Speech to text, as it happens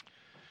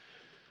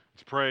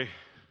Pray.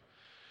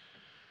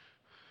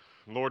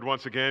 Lord,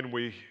 once again,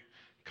 we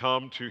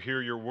come to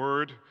hear your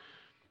word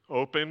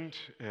opened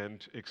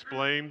and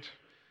explained.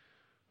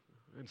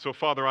 And so,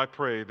 Father, I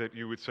pray that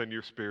you would send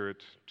your Spirit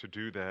to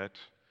do that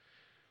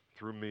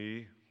through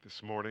me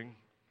this morning.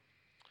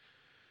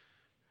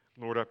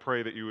 Lord, I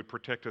pray that you would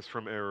protect us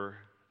from error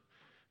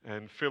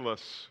and fill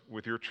us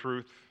with your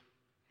truth.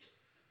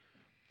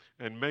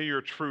 And may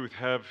your truth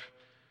have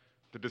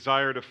the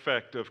desired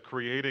effect of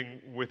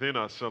creating within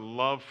us a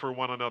love for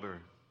one another.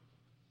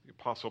 The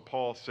Apostle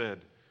Paul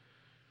said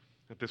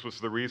that this was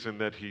the reason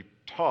that he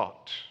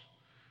taught.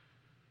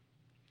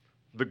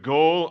 The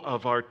goal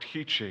of our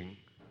teaching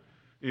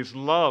is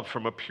love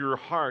from a pure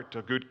heart,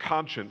 a good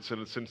conscience,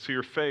 and a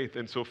sincere faith.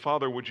 And so,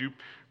 Father, would you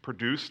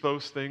produce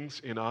those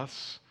things in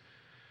us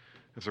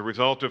as a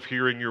result of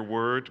hearing your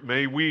word?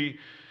 May we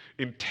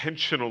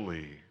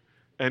intentionally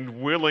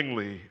and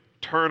willingly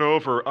turn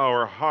over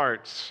our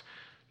hearts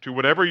to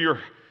whatever your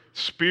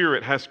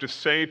Spirit has to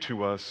say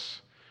to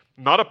us,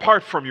 not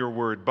apart from your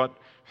word, but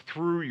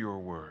through your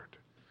word.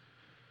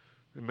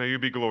 And may you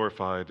be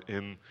glorified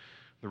in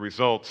the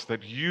results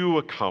that you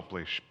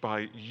accomplish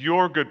by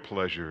your good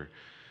pleasure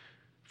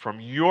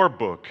from your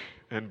book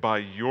and by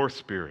your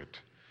Spirit.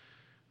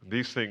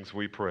 These things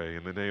we pray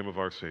in the name of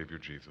our Savior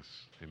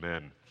Jesus.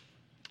 Amen.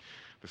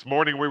 This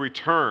morning we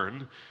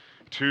return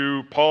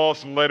to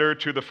Paul's letter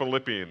to the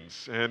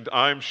Philippians, and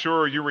I'm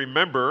sure you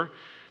remember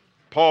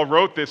Paul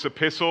wrote this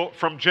epistle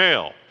from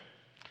jail.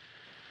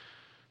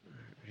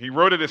 He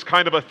wrote it as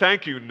kind of a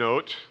thank you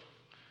note,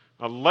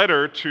 a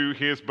letter to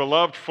his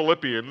beloved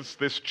Philippians,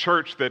 this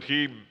church that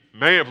he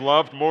may have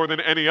loved more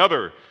than any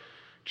other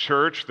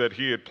church that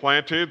he had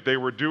planted. They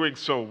were doing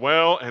so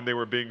well and they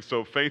were being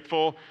so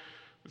faithful.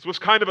 This was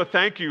kind of a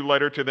thank you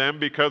letter to them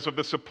because of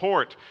the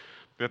support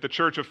that the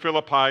church of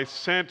Philippi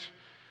sent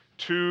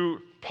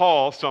to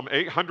Paul some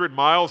 800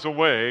 miles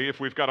away, if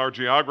we've got our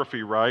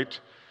geography right,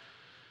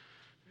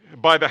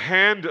 by the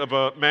hand of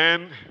a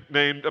man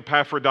named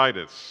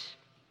Epaphroditus.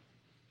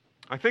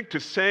 I think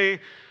to say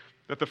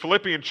that the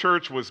Philippian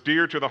church was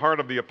dear to the heart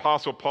of the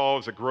Apostle Paul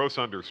is a gross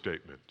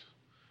understatement.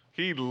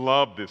 He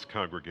loved this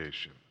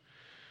congregation.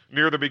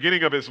 Near the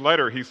beginning of his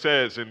letter, he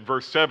says in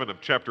verse 7 of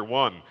chapter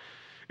 1,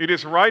 "It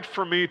is right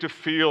for me to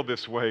feel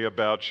this way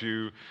about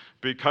you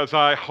because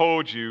I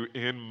hold you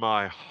in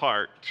my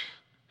heart."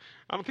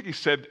 I don't think he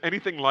said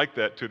anything like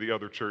that to the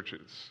other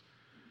churches.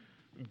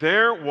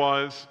 There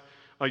was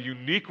a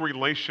unique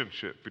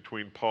relationship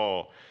between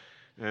Paul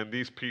and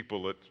these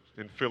people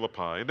in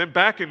Philippi. And then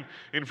back in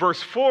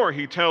verse 4,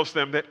 he tells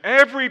them that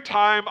every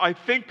time I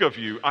think of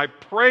you, I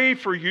pray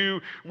for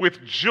you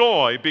with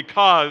joy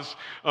because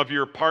of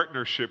your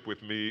partnership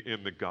with me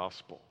in the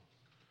gospel.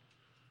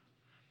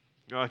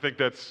 I think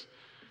that's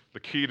the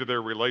key to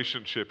their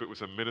relationship. It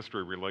was a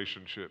ministry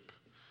relationship.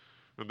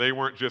 And they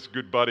weren't just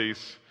good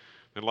buddies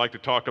and liked to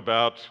talk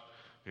about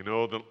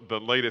the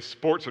latest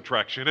sports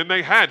attraction. And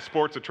they had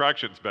sports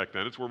attractions back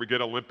then. It's where we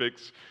get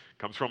Olympics.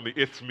 Comes from the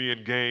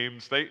Isthmian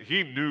Games.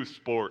 He knew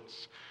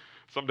sports.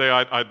 Someday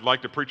I'd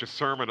like to preach a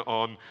sermon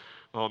on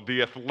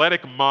the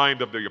athletic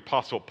mind of the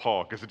Apostle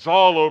Paul, because it's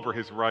all over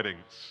his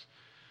writings.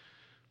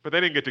 But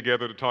they didn't get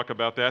together to talk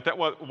about that. That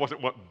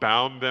wasn't what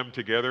bound them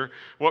together.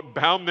 What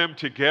bound them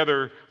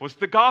together was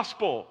the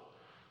gospel.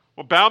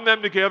 What bound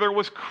them together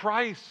was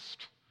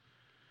Christ.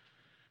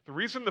 The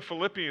reason the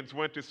Philippians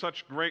went to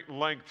such great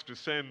lengths to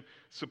send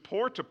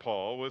support to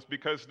Paul was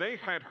because they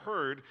had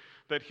heard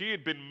that he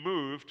had been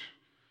moved,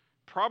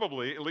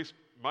 probably, at least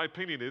my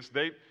opinion is,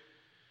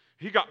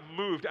 he got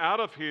moved out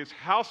of his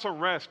house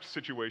arrest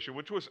situation,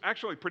 which was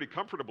actually pretty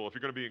comfortable. If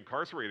you're going to be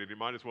incarcerated, you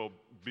might as well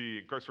be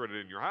incarcerated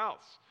in your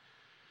house.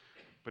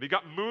 But he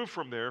got moved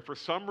from there for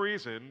some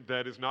reason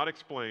that is not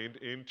explained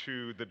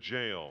into the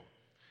jail.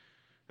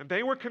 And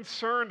they were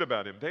concerned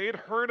about him. They had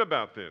heard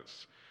about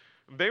this.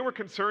 They were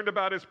concerned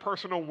about his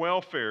personal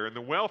welfare and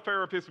the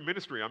welfare of his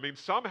ministry. I mean,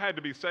 some had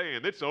to be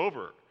saying, it's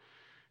over.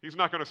 He's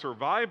not going to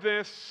survive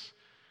this.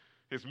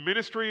 His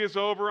ministry is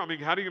over. I mean,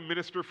 how do you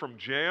minister from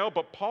jail?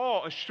 But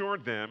Paul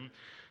assured them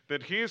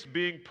that he is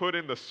being put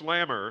in the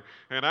slammer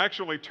and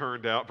actually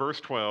turned out, verse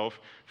 12,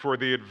 for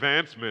the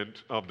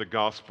advancement of the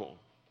gospel.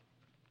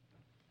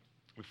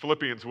 The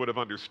Philippians would have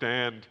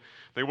understood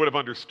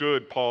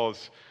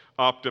Paul's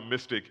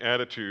optimistic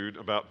attitude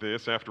about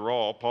this. After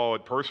all, Paul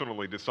had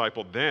personally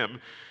discipled them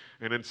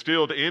and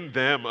instilled in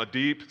them a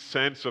deep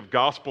sense of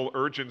gospel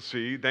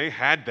urgency. They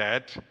had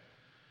that.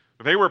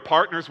 They were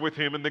partners with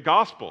him in the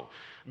gospel.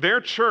 Their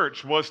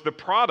church was the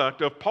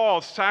product of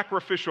Paul's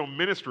sacrificial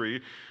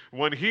ministry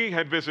when he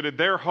had visited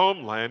their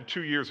homeland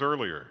 2 years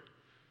earlier.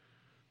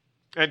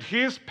 And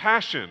his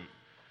passion,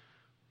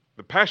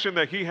 the passion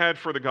that he had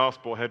for the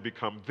gospel, had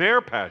become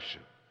their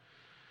passion.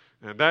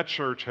 And that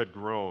church had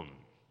grown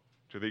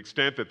to the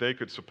extent that they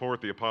could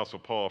support the Apostle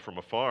Paul from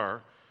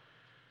afar.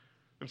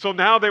 And so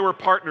now they were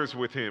partners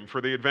with him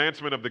for the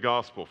advancement of the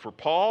gospel. For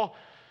Paul,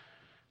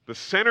 the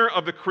center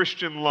of the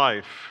Christian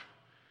life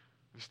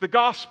is the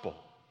gospel.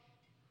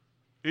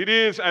 It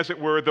is, as it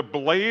were, the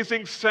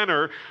blazing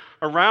center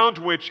around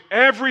which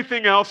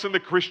everything else in the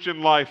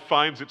Christian life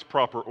finds its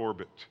proper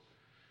orbit.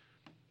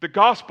 The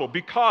gospel,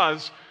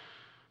 because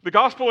the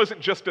gospel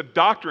isn't just a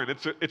doctrine,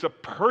 it's a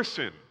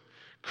person.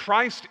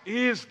 Christ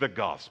is the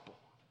gospel.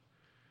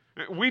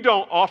 We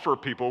don't offer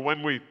people,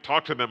 when we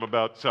talk to them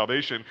about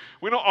salvation,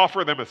 we don't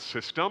offer them a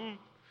system.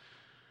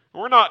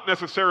 We're not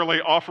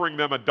necessarily offering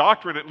them a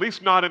doctrine, at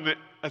least not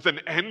as an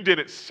end in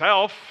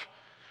itself.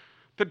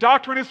 The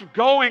doctrine is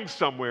going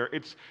somewhere.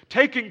 It's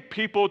taking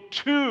people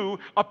to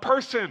a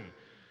person.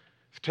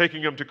 It's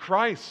taking them to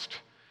Christ.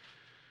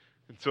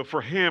 And so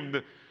for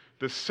him,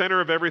 the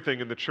center of everything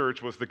in the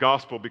church was the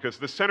gospel, because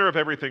the center of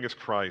everything is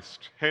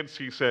Christ. Hence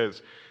he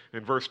says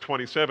in verse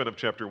 27 of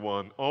chapter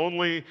 1,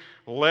 only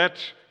let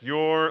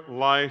your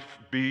life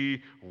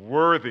be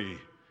worthy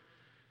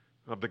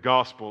of the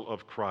gospel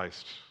of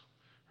Christ.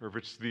 Or if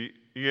it's the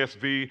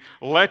ESV,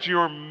 let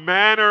your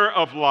manner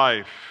of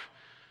life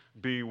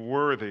be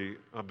worthy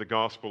of the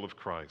gospel of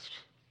Christ.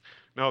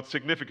 Now, it's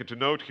significant to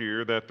note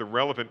here that the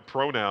relevant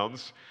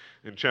pronouns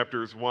in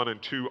chapters 1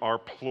 and 2 are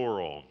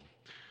plural.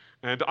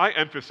 And I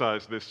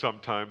emphasize this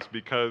sometimes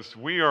because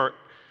we are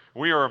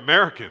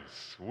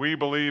Americans. We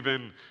believe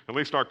in, at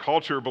least our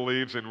culture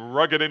believes in,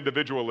 rugged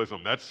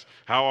individualism. That's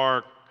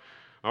how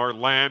our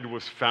land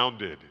was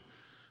founded.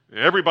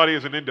 Everybody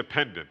is an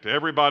independent.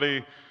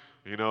 Everybody,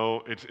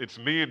 it's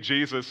me and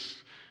Jesus.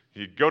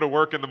 You go to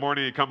work in the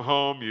morning, you come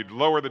home, you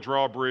lower the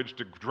drawbridge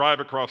to drive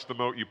across the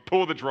moat, you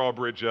pull the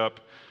drawbridge up,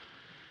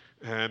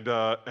 and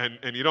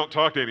you don't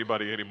talk to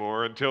anybody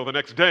anymore until the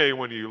next day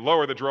when you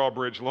lower the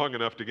drawbridge long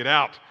enough to get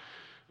out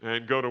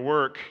and go to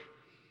work.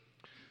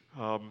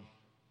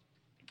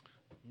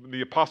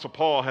 The Apostle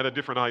Paul had a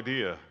different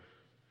idea.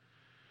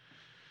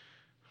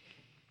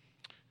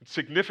 It's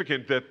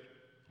significant that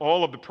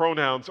all of the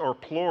pronouns are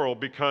plural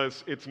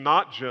because it's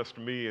not just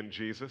me and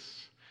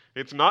Jesus.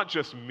 It's not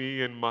just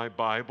me and my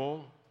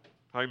Bible.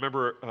 I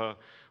remember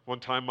one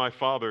time my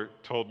father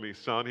told me,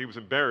 son, he was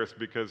embarrassed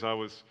because I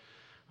was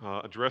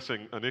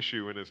addressing an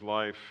issue in his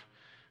life.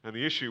 And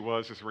the issue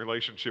was his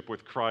relationship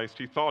with Christ.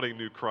 He thought he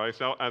knew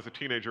Christ. As a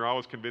teenager, I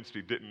was convinced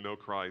he didn't know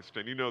Christ.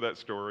 And you know that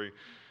story.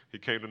 He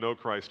came to know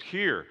Christ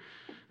here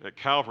at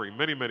Calvary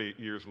many, many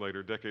years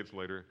later, decades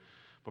later.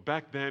 But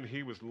back then,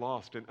 he was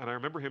lost. And I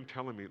remember him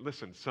telling me,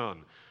 listen,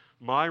 son,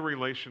 my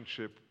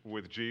relationship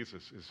with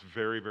Jesus is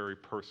very, very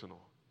personal.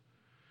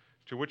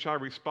 To which I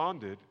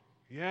responded,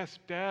 yes,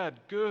 Dad,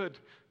 good,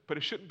 but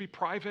it shouldn't be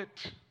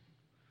private.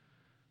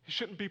 It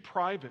shouldn't be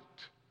private.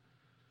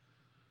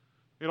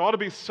 It ought to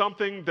be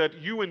something that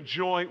you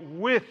enjoy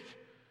with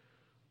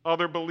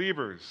other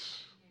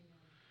believers.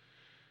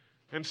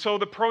 And so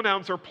the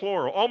pronouns are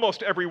plural,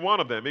 almost every one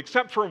of them,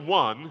 except for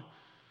one,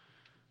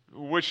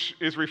 which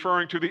is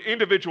referring to the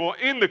individual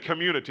in the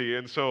community,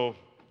 and so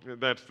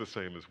that's the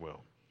same as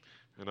well.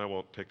 And I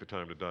won't take the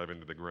time to dive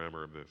into the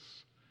grammar of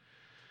this.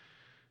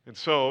 And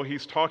so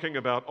he's talking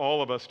about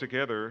all of us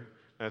together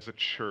as a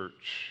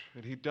church.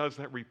 And he does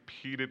that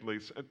repeatedly.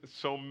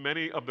 So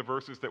many of the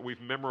verses that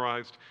we've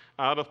memorized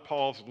out of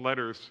Paul's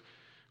letters,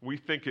 we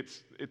think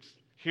it's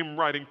him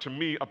writing to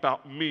me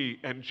about me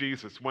and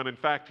Jesus, when in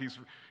fact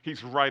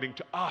he's writing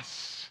to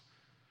us,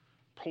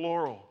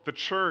 plural, the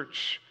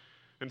church.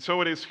 And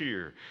so it is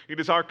here. It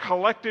is our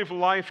collective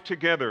life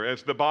together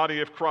as the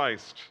body of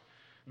Christ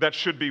that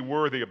should be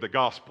worthy of the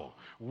gospel.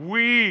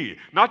 We,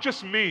 not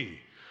just me,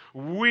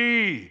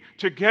 we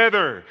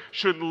together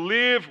should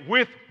live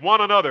with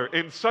one another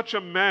in such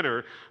a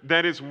manner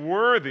that is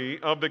worthy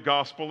of the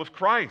gospel of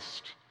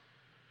Christ.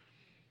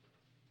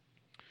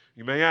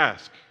 You may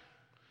ask,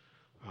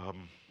 how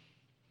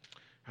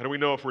do we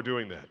know if we're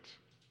doing that?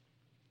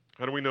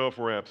 How do we know if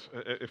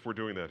we're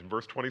doing that? In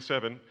verse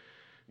 27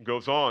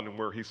 goes on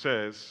where he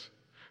says,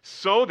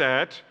 so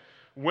that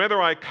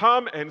whether I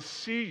come and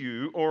see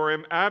you or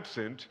am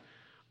absent,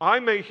 I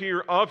may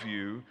hear of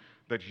you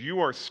that you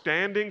are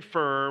standing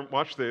firm,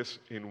 watch this,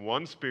 in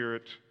one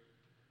spirit,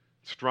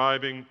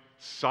 striving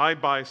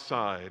side by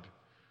side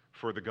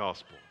for the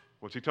gospel.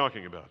 What's he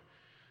talking about?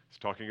 He's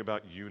talking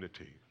about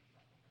unity.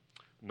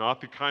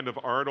 Not the kind of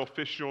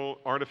artificial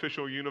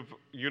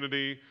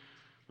unity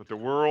that the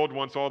world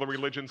wants all the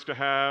religions to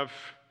have.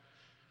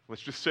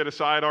 Let's just set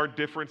aside our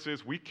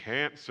differences. We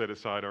can't set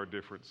aside our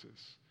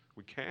differences.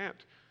 We can't.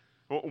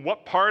 Well,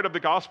 what part of the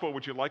gospel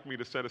would you like me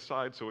to set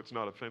aside so it's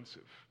not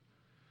offensive?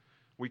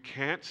 We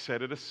can't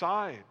set it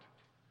aside.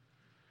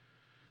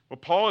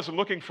 What Paul is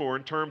looking for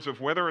in terms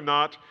of whether or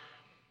not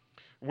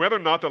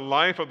the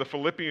life of the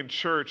Philippian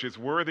church is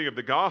worthy of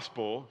the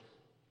gospel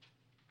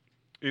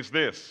is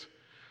this.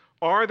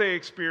 Are they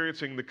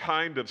experiencing the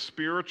kind of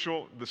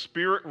the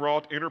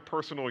spirit-wrought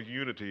interpersonal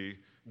unity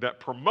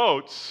that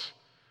promotes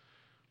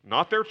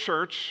not their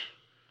church,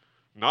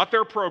 not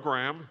their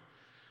program,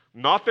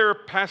 not their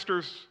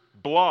pastor's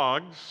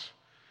blogs,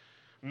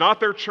 not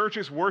their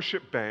church's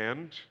worship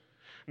band,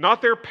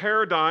 not their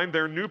paradigm,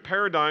 their new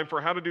paradigm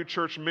for how to do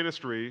church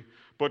ministry,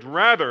 but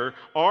rather,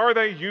 are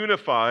they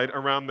unified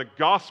around the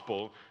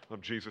gospel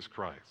of Jesus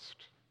Christ?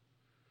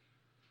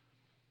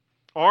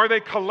 Are they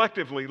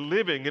collectively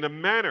living in a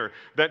manner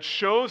that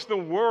shows the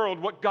world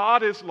what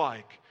God is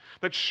like,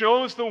 that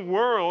shows the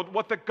world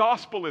what the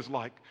gospel is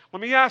like?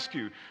 Let me ask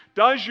you,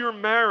 does your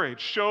marriage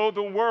show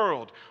the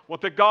world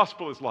what the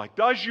gospel is like?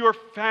 Does your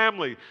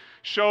family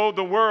show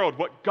the world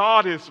what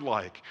God is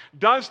like?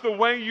 Does the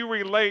way you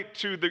relate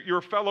to your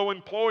fellow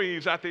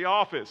employees at the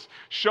office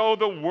show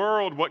the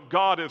world what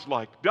God is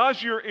like?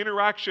 Does your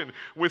interaction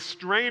with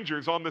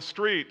strangers on the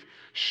street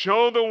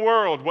show the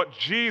world what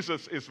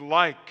Jesus is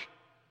like?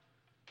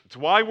 It's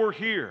why we're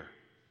here.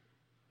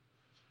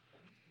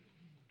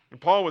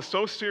 And Paul was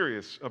so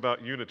serious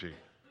about unity.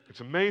 It's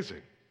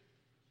amazing.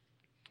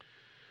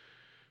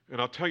 And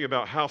I'll tell you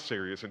about how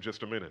serious in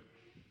just a minute.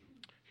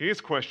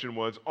 His question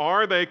was,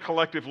 are they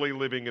collectively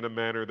living in a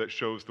manner that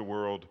shows the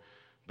world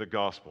the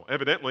gospel?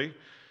 Evidently,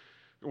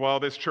 while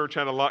this church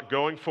had a lot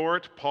going for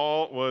it,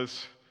 Paul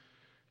was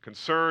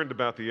concerned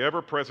about the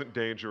ever-present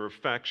danger of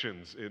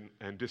factions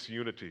and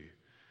disunity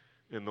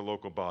in the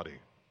local body.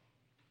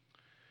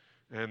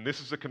 And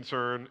this is a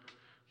concern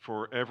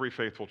for every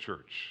faithful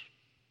church.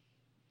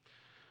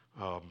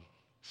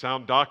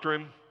 Sound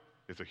doctrine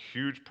is a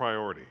huge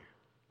priority.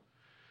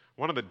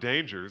 One of the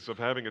dangers of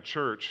having a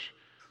church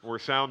where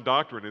sound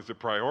doctrine is a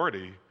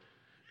priority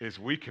is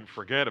we can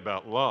forget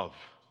about love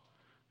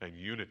and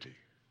unity.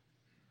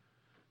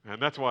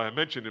 And that's why I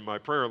mentioned in my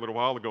prayer a little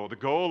while ago, the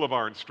goal of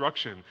our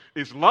instruction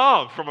is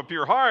love from a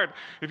pure heart.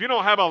 If you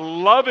don't have a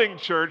loving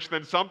church,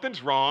 then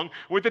something's wrong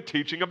with the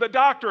teaching of the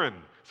doctrine.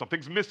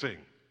 Something's missing.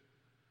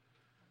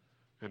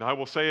 And I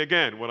will say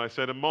again what I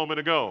said a moment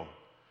ago,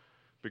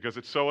 because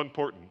it's so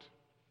important.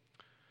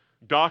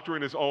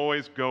 Doctrine is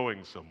always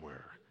going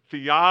somewhere.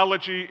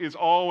 Theology is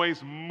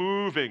always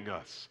moving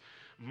us.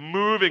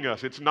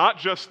 It's not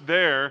just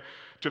there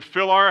to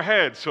fill our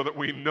heads so that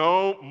we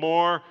know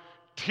more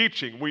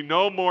teaching, we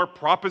know more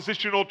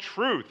propositional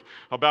truth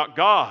about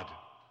God.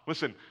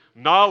 Listen,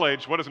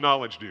 knowledge, what does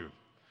knowledge do?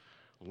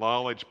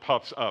 Knowledge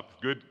puffs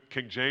up. Good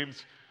King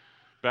James.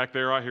 Back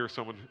there, I hear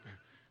someone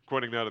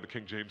quoting that of the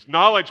King James.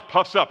 Knowledge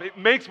puffs up.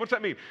 What's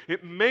that mean?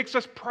 It makes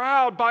us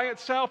proud by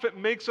itself. It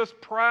makes us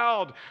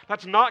proud.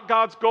 That's not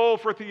God's goal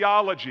for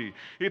theology.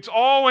 It's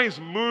always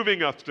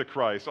moving us to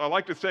Christ. I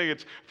like to say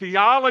it's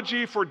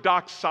theology for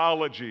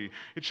doxology.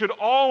 It should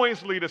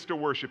always lead us to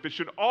worship. It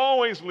should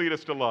always lead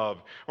us to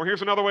love. Or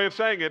here's another way of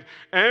saying it.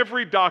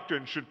 Every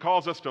doctrine should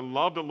cause us to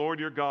love the Lord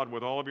your God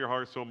with all of your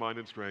heart, soul, mind,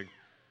 and strength,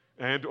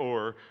 and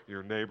or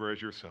your neighbor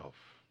as yourself.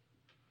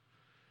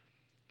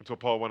 That's what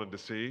Paul wanted to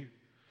see.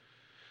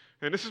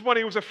 And this is what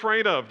he was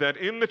afraid of, that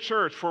in the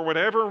church, for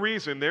whatever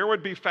reason, there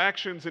would be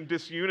factions and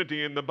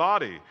disunity in the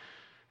body.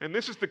 And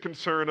this is the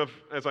concern of,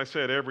 as I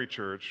said, every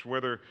church.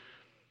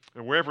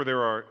 Wherever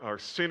there are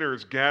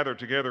sinners gathered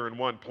together in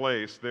one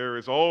place, there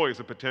is always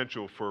a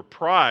potential for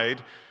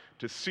pride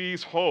to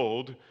seize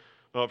hold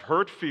of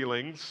hurt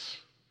feelings,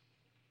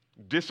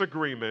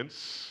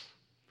 disagreements,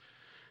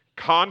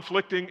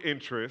 conflicting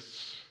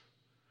interests,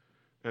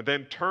 and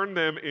then turn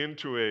them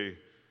into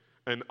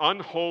an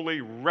unholy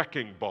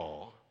wrecking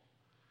ball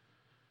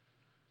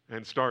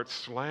and start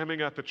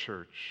slamming at the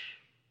church,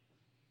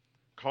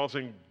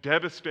 causing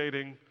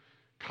devastating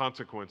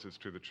consequences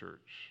to the church.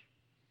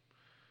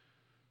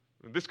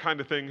 This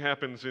kind of thing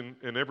happens in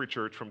every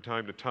church from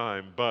time to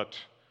time, but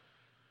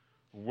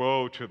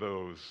woe to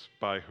those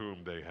by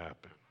whom they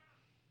happen.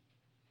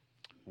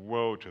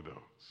 Woe to those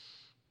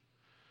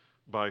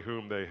by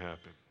whom they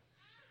happen.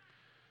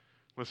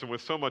 Listen,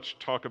 with so much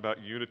talk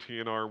about unity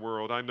in our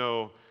world, I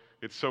know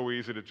it's so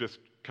easy to just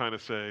kind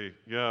of say,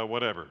 yeah,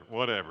 whatever.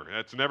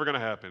 It's never going to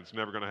happen. It's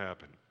never going to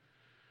happen.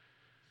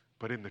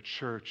 But in the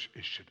church,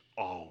 it should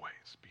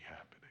always be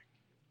happening.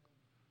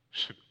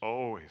 Should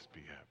always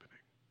be happening.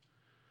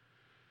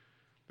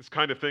 This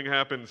kind of thing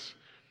happens,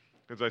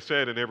 as I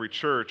said, in every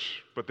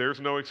church, but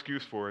there's no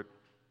excuse for it.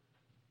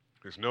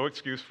 There's no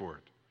excuse for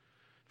it.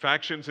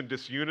 Factions and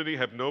disunity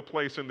have no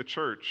place in the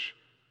church.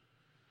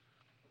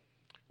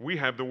 We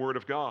have the Word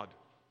of God,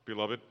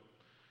 beloved.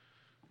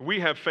 We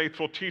have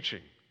faithful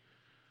teaching.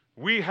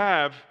 We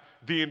have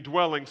the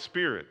indwelling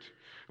Spirit.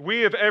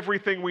 We have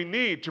everything we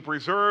need to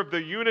preserve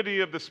the unity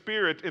of the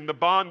Spirit in the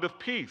bond of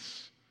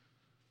peace.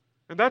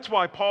 And that's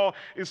why Paul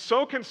is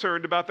so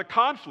concerned about the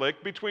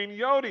conflict between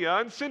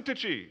Euodia and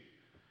Syntyche.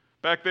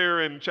 Back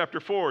there in chapter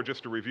 4,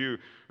 just to review,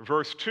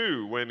 verse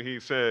 2, when he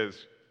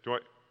says,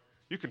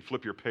 you can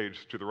flip your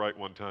page to the right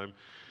one time.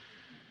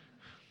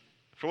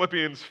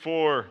 Philippians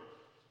 4,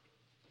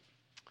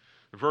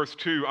 verse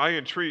 2, I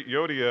entreat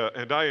Euodia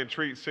and I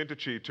entreat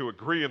Syntyche to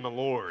agree in the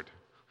Lord.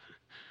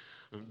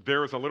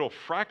 There was a little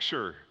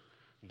fracture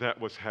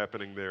that was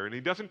happening there, and he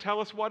doesn't tell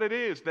us what it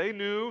is. They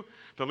knew.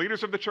 The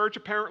leaders of the church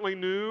apparently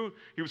knew.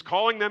 He was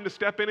calling them to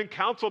step in and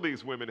counsel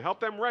these women, help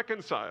them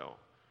reconcile.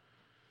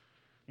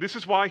 This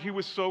is why he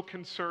was so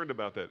concerned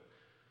about that.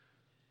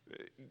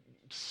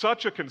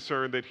 Such a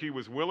concern that he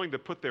was willing to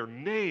put their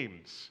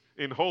names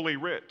in Holy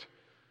Writ.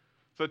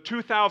 So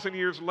 2,000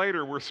 years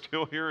later, we're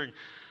still hearing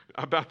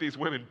about these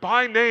women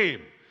by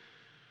name.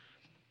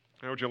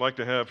 How would you like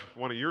to have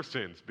one of your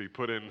sins be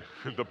put in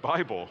the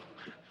Bible?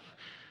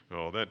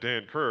 Oh, that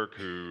Dan Kirk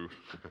who,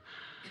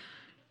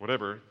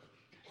 whatever.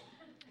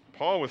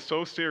 Paul was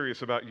so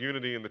serious about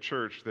unity in the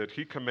church that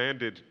he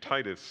commanded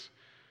Titus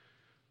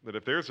that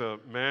if there's a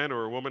man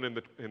or a woman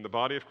in the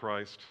body of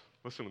Christ,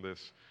 listen to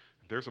this,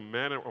 if there's a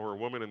man or a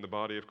woman in the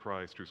body of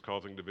Christ who's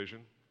causing division,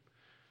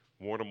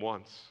 warn them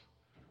once,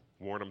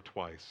 warn them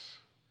twice,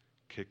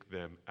 kick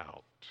them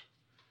out.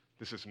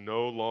 This is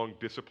no long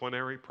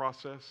disciplinary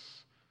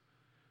process.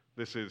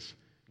 This is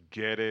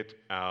get it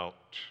out.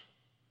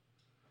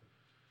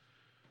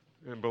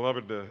 And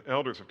beloved, the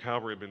elders of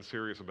Calvary have been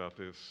serious about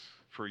this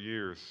for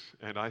years,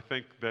 and I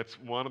think that's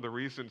one of the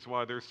reasons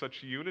why there's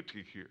such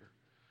unity here.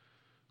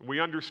 We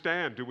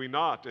understand, do we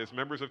not, as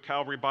members of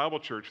Calvary Bible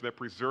Church, that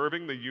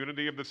preserving the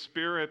unity of the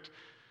Spirit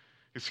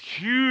is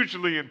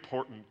hugely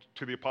important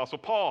to the Apostle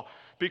Paul,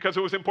 because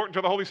it was important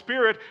to the Holy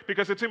Spirit,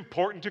 because it's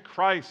important to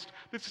Christ.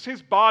 This is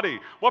his body.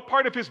 What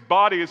part of his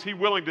body is he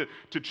willing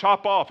to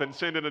chop off and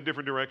send in a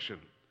different direction?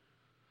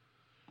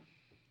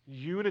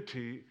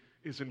 Unity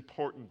is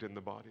important in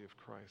the body of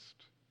Christ.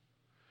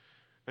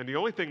 And the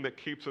only thing that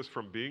keeps us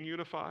from being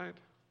unified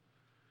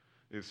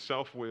is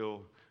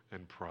self-will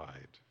and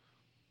pride.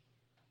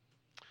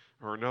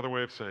 Or another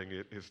way of saying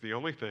it is the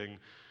only thing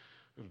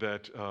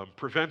that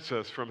prevents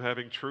us from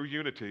having true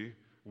unity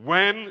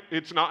when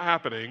it's not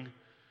happening,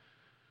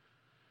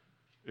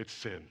 it's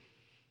sin.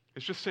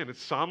 It's just sin.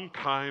 It's some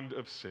kind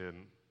of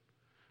sin.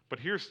 But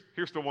here's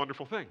the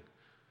wonderful thing.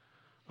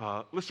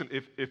 Listen,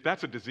 if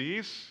that's a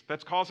disease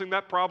that's causing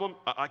that problem,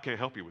 I can't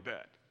help you with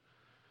that.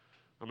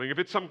 I mean, if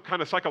it's some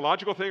kind of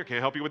psychological thing, I can't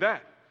help you with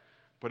that.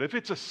 But if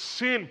it's a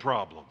sin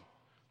problem,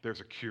 there's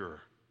a cure.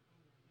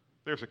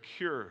 There's a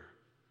cure.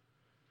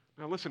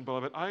 Now listen,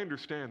 beloved, I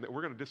understand that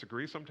we're going to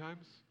disagree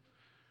sometimes.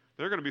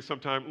 There are going to be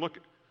sometimes, look,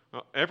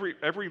 every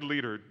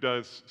leader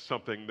does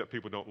something that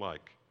people don't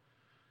like.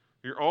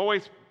 You're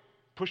always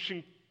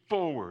pushing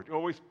forward,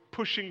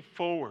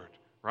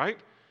 right?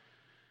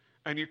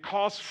 And you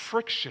cause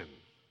friction.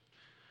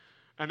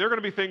 And there are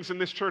going to be things in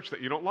this church that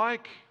you don't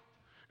like.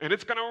 And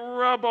it's going to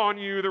rub on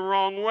you the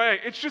wrong way.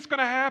 It's just going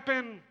to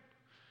happen.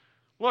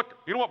 Look,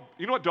 you know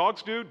what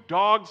dogs do?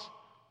 Dogs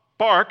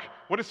bark.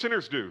 What do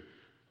sinners do?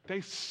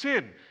 They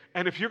sin.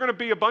 And if you're going to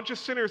be a bunch of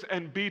sinners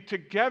and be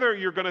together,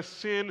 you're going to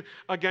sin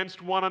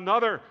against one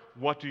another.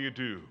 What do?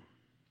 Do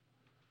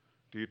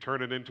you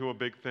turn it into a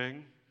big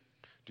thing?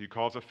 Do you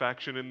cause a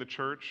faction in the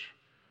church?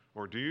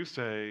 Or do you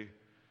say,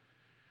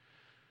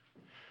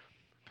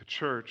 the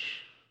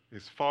church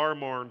is far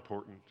more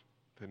important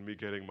than me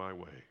getting my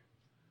way?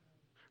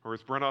 Or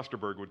as Brent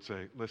Osterberg would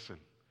say, listen,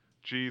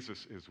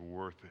 Jesus is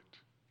worth it.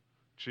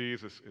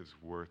 Jesus is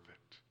worth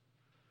it.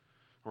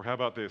 Or how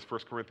about this, 1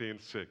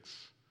 Corinthians 6.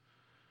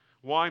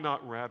 Why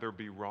not rather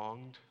be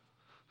wronged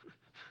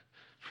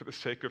for the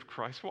sake of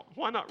Christ?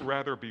 Why not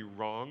rather be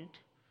wronged?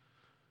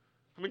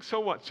 I mean, so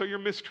what? So you're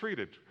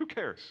mistreated. Who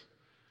cares?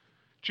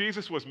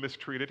 Jesus was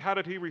mistreated. How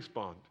did he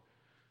respond?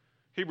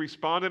 He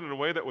responded in a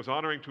way that was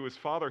honoring to his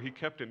Father. He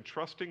kept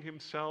entrusting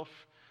himself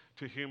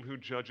to him who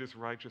judges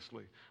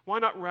righteously. Why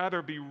not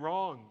rather be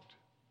wronged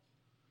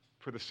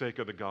for the sake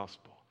of the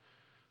gospel?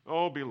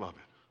 Oh, beloved,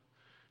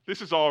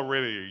 this is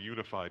already a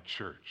unified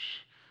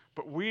church,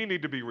 but we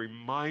need to be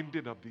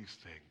reminded of these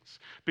things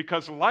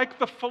because like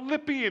the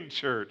Philippian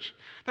church,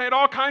 they had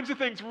all kinds of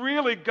things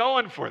really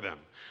going for them.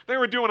 They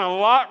were doing a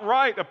lot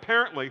right,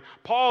 apparently.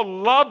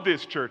 Paul loved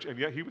this church, and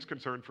yet he was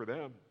concerned for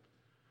them.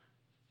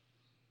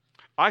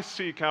 I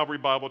see Calvary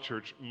Bible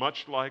Church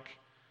much like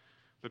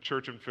the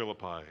church in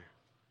Philippi.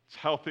 It's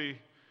healthy.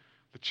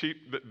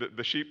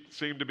 The sheep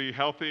seem to be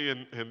healthy,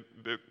 and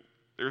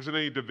there isn't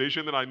any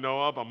division that I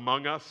know of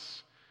among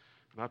us.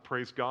 And I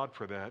praise God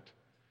for that.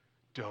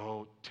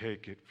 Don't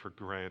take it for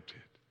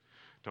granted.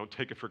 Don't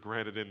take it for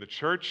granted in the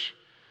church.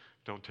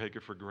 Don't take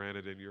it for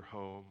granted in your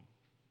home.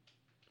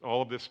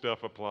 All of this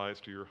stuff applies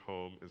to your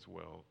home as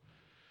well.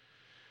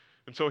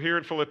 And so here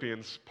in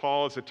Philippians,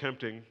 Paul is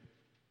attempting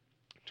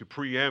to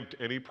preempt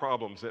any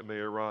problems that may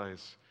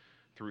arise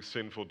through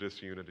sinful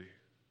disunity.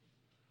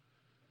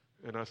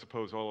 And I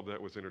suppose all of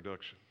that was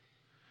introduction.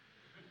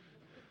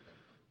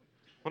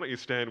 Why don't you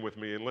stand with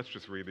me and let's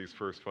just read these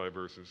first 5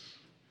 verses.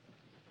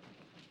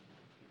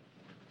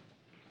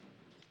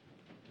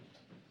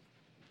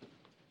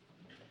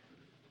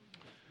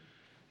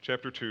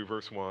 Chapter 2,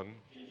 verse 1.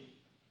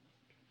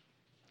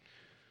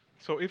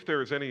 So if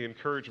there is any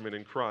encouragement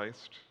in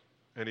Christ,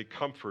 any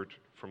comfort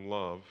from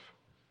love,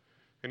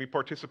 any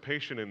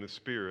participation in the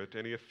Spirit,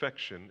 any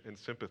affection and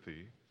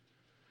sympathy,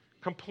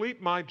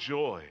 complete my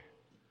joy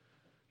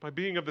by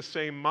being of the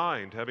same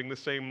mind, having the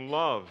same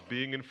love,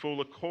 being in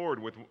full accord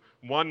with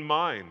one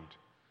mind.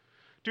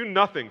 Do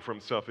nothing from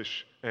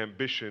selfish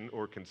ambition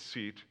or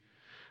conceit,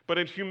 but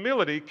in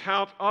humility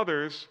count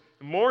others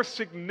more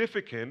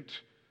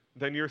significant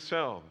than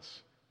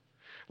yourselves.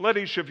 Let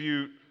each of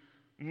you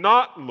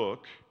not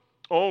look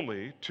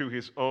only to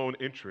his own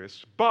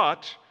interests,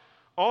 but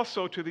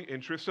also to the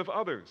interests of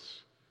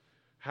others.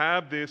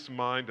 Have this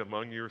mind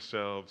among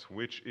yourselves,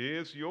 which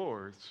is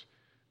yours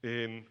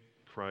in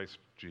Christ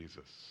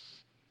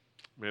Jesus.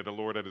 May the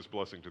Lord add his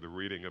blessing to the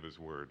reading of his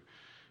word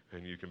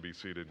And you can be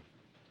seated.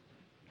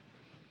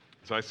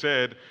 As I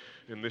said,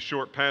 in this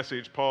short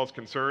passage, Paul's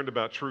concerned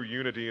about true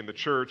unity in the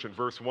church. In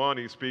verse 1,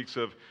 he speaks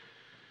of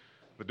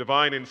the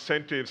divine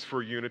incentives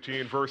for unity.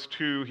 In verse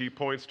 2, he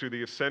points to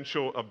the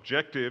essential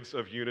objectives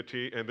of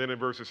unity. And then in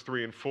verses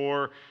 3 and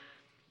 4,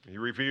 he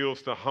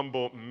reveals the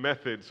humble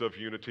methods of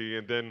unity.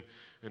 And then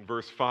in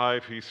verse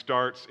 5, he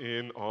starts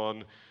in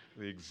on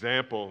the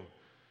example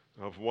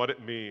of what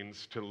it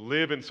means to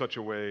live in such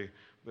a way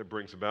that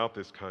brings about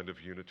this kind of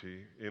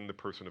unity in the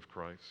person of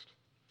Christ.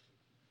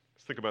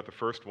 Let's think about the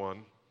first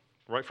one.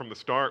 Right from the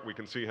start, we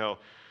can see how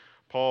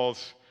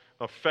Paul's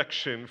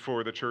affection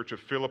for the church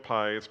of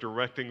Philippi is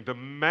directing the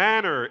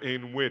manner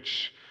in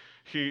which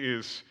he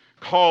is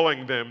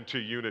calling them to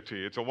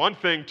unity. It's a one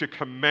thing to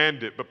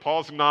command it, but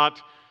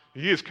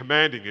he is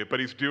commanding it,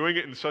 but he's doing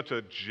it in such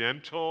a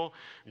gentle,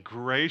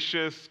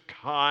 gracious,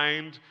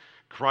 kind,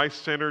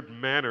 Christ-centered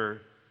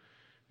manner.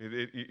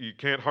 You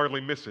can't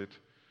hardly miss it.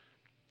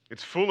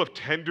 It's full of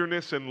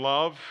tenderness and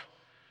love.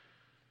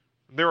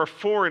 There are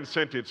 4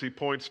 incentives he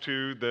points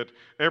to that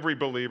every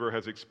believer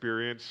has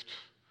experienced.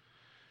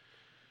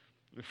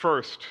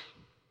 First,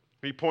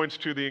 he points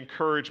to the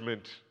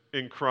encouragement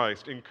in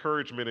Christ.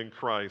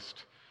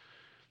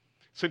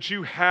 Since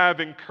you have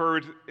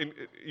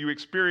you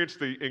experience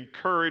the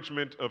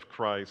encouragement of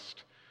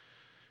Christ,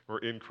 or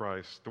in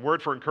Christ. The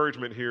word for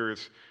encouragement here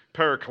is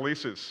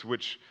paraklesis,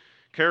 which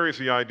carries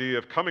the idea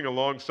of coming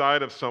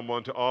alongside of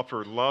someone to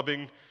offer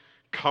loving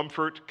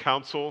comfort,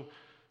 counsel,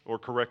 or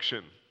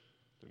correction.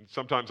 And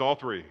sometimes all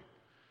 3.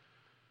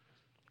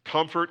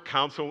 Comfort,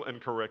 counsel, and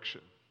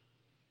correction.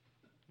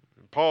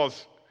 And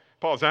Paul's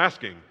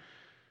asking,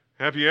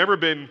 have you ever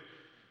been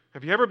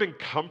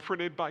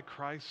comforted by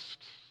Christ?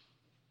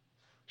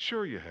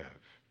 Sure you have.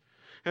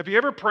 Have you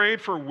ever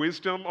prayed for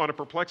wisdom on a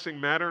perplexing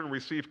matter and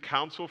received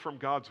counsel from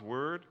God's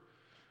word?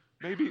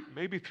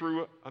 Maybe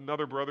through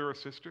another brother or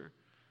sister?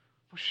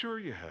 Well, sure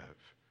you have.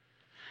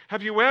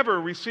 Have you ever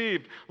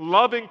received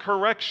loving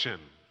correction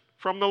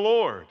from the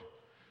Lord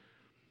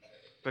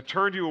that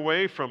turned you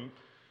away from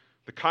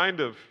the kind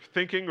of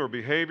thinking or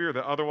behavior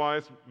that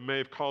otherwise may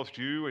have caused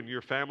you and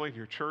your family and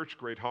your church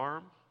great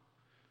harm?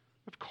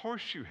 Of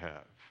course you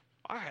have.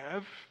 I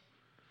have.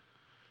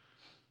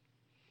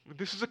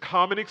 This is a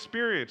common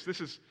experience.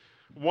 This is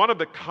one of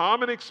the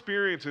common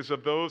experiences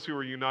of those who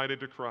are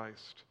united to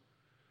Christ.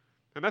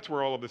 And that's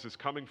where all of this is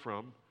coming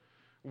from.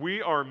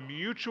 We are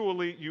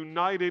mutually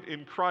united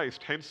in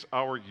Christ, hence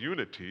our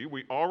unity.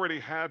 We already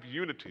have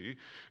unity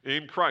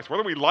in Christ.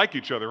 Whether we like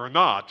each other or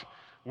not,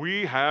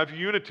 we have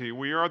unity.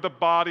 We are the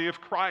body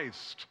of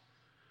Christ.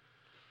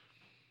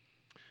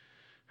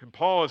 And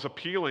Paul is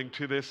appealing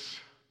to this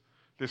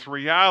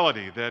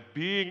reality that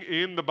being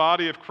in the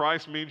body of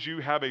Christ means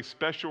you have a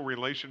special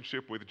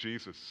relationship with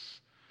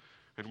Jesus.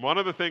 And one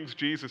of the things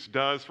Jesus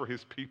does for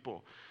his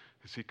people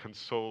is he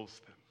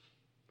consoles them.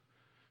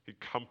 He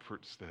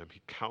comforts them.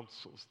 He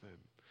counsels them.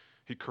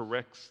 He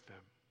corrects them.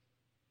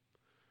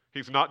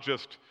 He's not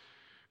just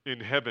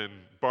in heaven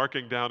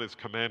barking down his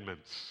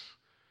commandments.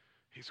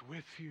 He's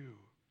with you.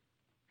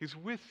 He's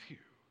with you.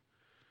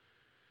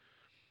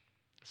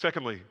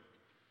 Secondly,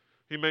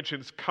 he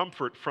mentions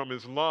comfort from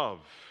his love.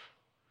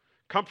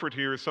 Comfort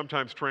here is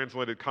sometimes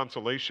translated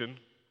consolation.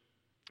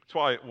 That's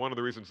why one of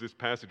the reasons this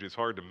passage is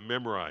hard to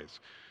memorize.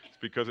 It's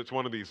because it's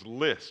one of these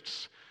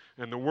lists,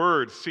 and the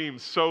words seem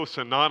so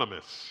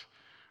synonymous.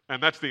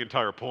 And that's the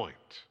entire point.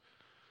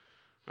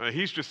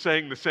 He's just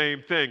saying the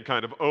same thing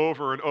kind of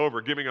over and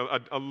over, giving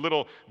a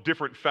little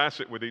different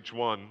facet with each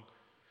one.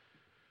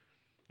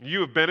 You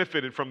have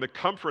benefited from the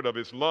comfort of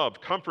his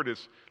love. Comfort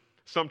is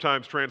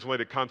sometimes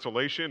translated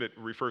consolation. It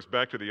refers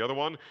back to the other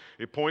one.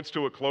 It points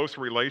to a close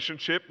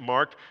relationship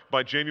marked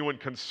by genuine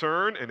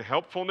concern and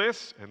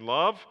helpfulness and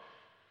love.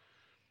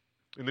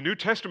 In the New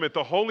Testament,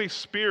 the Holy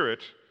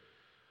Spirit,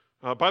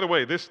 by the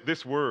way,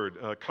 this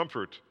word,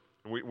 comfort,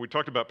 we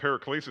talked about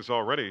paraklesis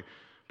already,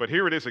 but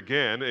here it is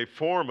again, a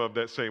form of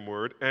that same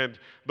word. And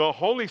the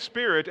Holy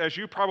Spirit, as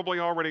you probably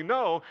already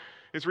know,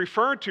 is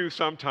referred to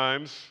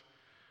sometimes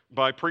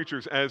by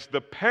preachers as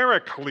the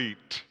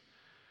Paraclete.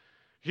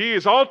 He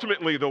is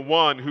ultimately the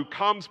one who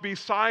comes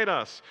beside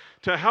us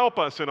to help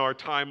us in our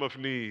time of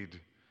need.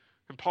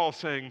 And Paul's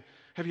saying,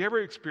 have you ever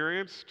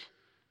experienced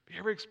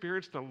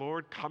the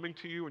Lord coming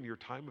to you in your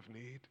time of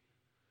need?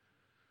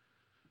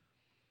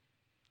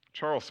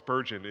 Charles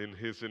Spurgeon, in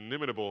his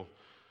inimitable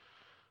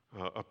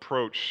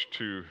approach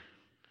to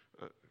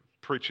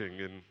preaching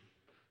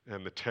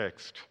and the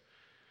text,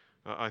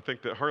 I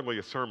think that hardly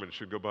a sermon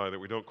should go by that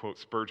we don't quote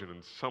Spurgeon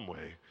in some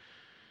way.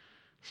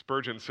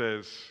 Spurgeon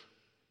says,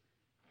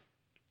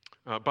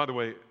 by the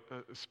way,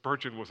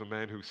 Spurgeon was a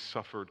man who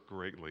suffered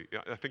greatly.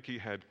 I think he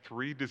had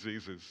 3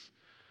 diseases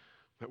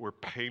that were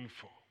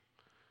painful,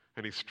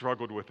 and he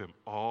struggled with them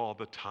all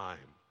the time.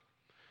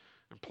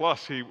 And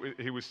plus,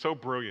 he was so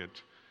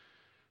brilliant.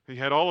 He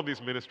had all of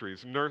these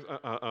ministries,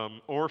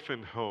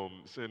 orphan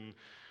homes,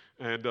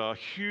 and a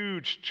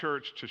huge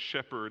church to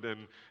shepherd,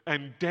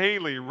 and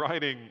daily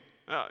writing.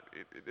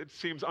 It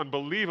seems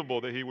unbelievable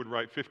that he would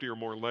write 50 or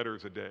more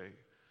letters a day.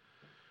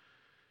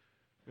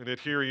 And yet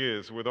here he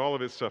is with all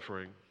of his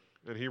suffering,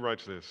 and he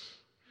writes this: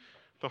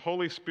 the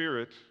Holy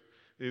Spirit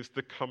is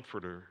the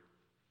comforter,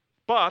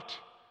 but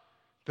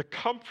the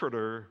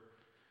comforter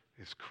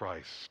is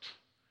Christ.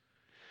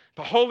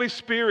 The Holy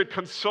Spirit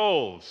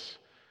consoles,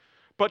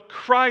 but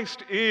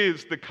Christ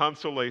is the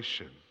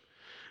consolation.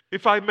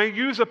 If I may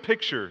use a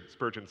picture,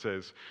 Spurgeon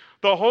says,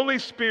 the Holy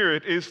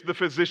Spirit is the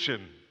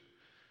physician,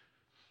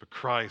 but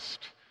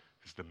Christ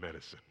is the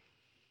medicine.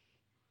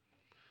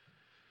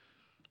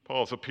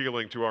 Paul's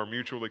appealing to our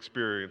mutual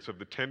experience of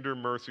the tender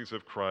mercies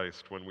of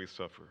Christ when we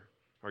suffer.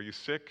 Are you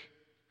sick?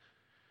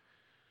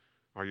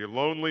 Are you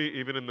lonely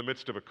even in the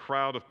midst of a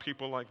crowd of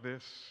people like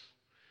this?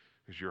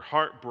 Is your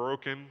heart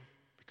broken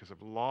because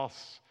of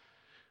loss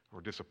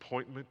or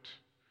disappointment?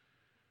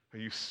 Are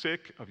you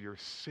sick of your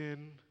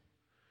sin?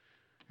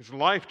 Is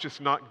life just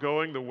not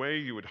going the way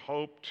you had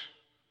hoped?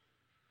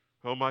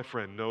 Oh, my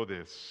friend, know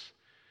this.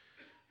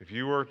 If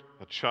you are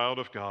a child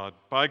of God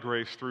by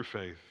grace through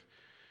faith,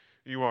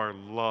 you are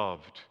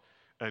loved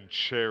and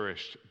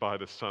cherished by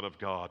the Son of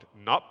God,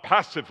 not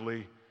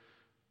passively,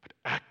 but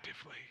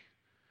actively.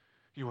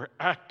 You are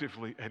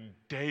actively and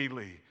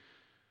daily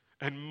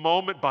and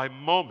moment by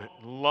moment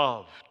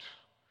loved.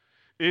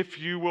 If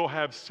you will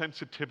have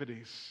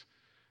sensitivities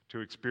to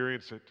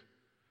experience it,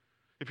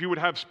 if you would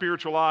have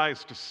spiritual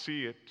eyes to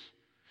see it,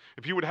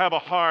 if you would have a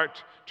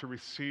heart to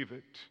receive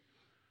it,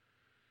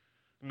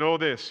 know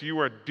this: you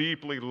are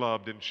deeply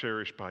loved and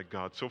cherished by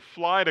God. So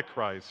fly to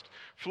Christ.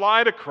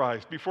 Fly to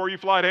Christ before you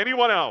fly to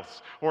anyone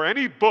else or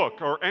any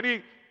book or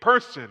any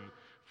person.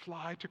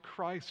 Fly to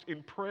Christ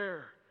in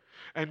prayer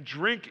and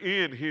drink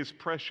in his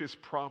precious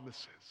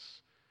promises.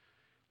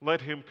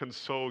 Let him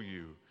console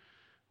you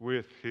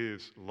with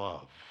his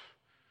love.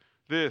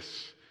 This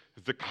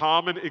is the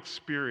common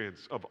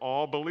experience of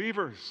all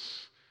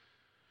believers.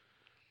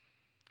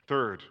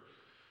 Third,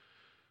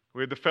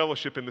 we had the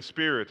fellowship in the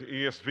Spirit. The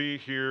ESV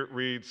here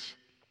reads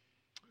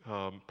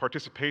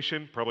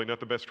participation, probably not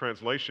the best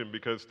translation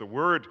because the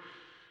word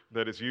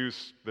that is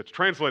used, that's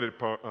translated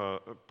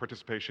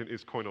participation,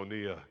 is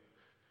koinonia.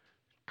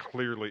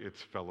 Clearly,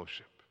 it's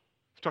fellowship.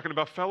 It's talking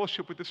about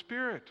fellowship with the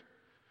Spirit.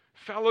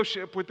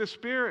 Fellowship with the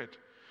Spirit.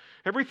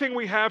 Everything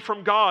we have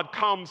from God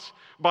comes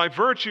by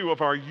virtue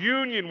of our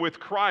union with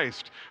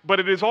Christ, but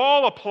it is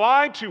all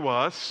applied to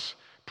us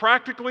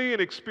practically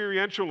and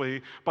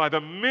experientially by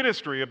the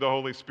ministry of the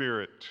Holy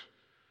Spirit.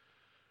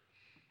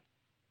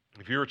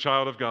 If you're a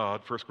child of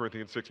God, 1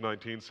 Corinthians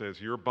 6:19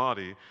 says, your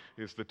body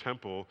is the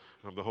temple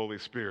of the Holy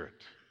Spirit.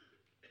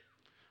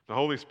 The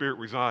Holy Spirit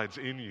resides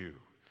in you.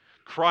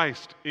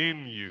 Christ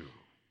in you.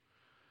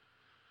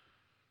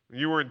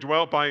 You are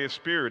indwelt by his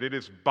Spirit. It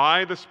is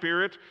by the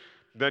Spirit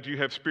that you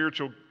have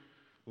spiritual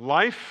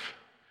life.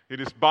 It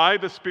is by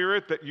the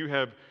Spirit that you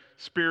have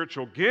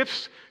spiritual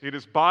gifts. It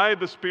is by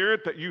the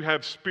Spirit that you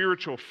have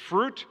spiritual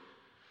fruit.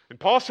 And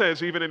Paul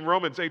says, even in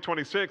Romans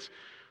 8:26,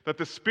 that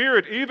the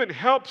Spirit even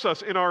helps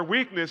us in our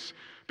weakness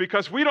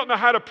because we don't know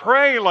how to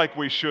pray like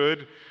we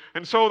should.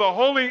 And so the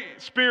Holy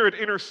Spirit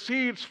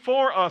intercedes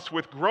for us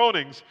with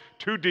groanings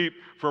too deep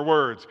for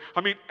words.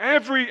 I mean,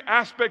 every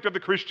aspect of the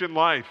Christian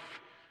life,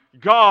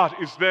 God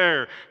is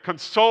there,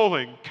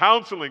 consoling,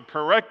 counseling,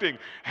 correcting,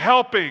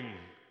 helping,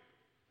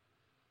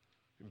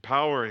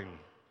 empowering,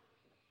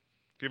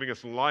 giving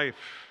us life.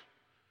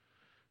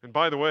 And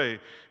by the way,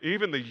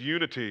 even the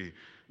unity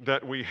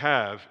that we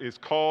have is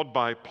called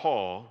by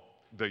Paul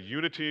the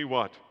unity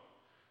what?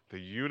 The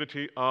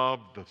unity of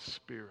the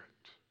Spirit.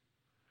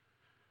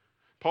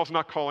 Paul's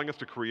not calling us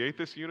to create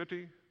this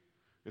unity.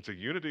 It's a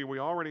unity we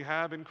already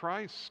have in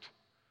Christ.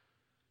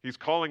 He's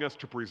calling us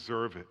to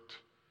preserve it.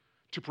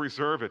 To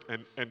preserve it.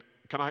 And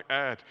can I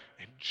add,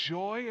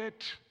 enjoy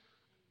it.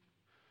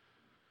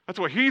 That's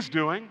what he's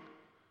doing.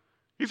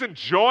 He's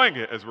enjoying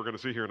it, as we're going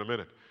to see here in a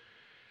minute.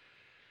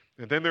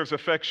 And then there's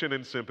affection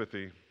and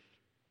sympathy.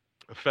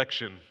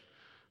 Affection.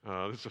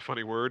 This is a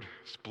funny word.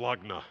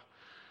 Splagna.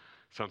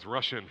 Sounds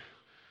Russian.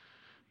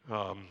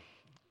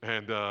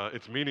 And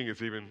its meaning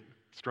is even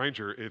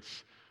stranger.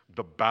 It's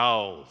the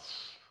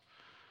bowels.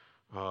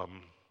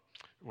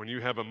 When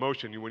you have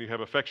emotion, when you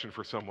have affection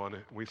for someone,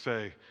 we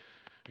say,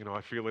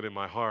 I feel it in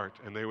my heart.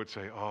 And they would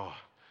say,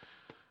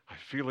 I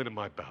feel it in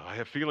my bowels. I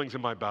have feelings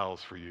in my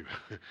bowels for you.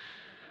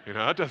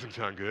 That doesn't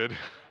sound good.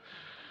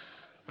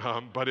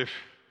 But if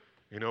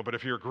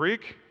you're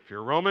Greek, if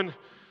you're Roman,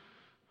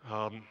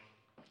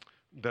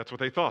 that's what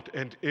they thought.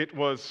 And it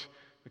was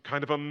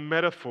kind of a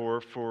metaphor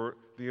for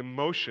the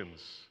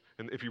emotions.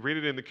 And if you read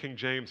it in the King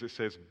James, it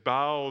says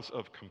bowels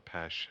of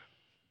compassion.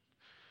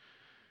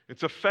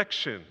 It's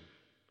affection.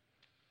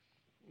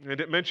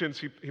 And it mentions,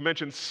 he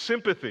mentions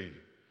sympathy.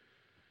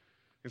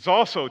 It's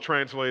also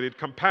translated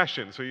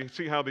compassion. So you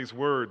see how these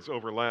words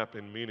overlap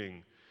in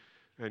meaning,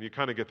 and you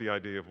kind of get the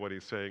idea of what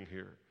he's saying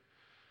here.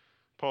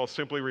 Paul's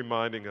simply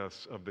reminding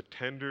us of the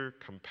tender,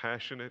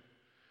 compassionate,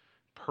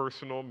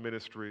 personal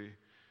ministry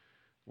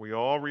we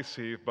all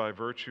receive by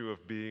virtue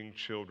of being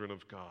children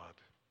of God.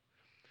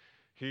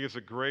 He is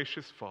a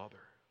gracious Father.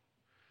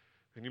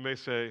 And you may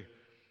say,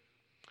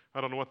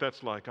 I don't know what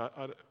that's like. I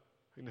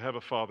didn't have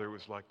a father who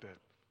was like that.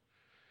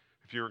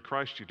 If you're in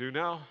Christ, you do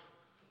now.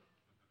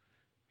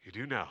 You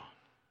do now.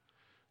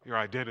 Your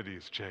identity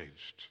has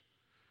changed.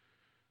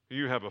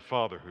 You have a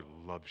Father who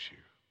loves you.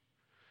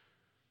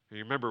 And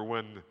you remember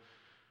when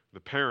the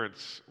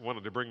parents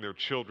wanted to bring their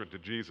children to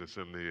Jesus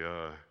and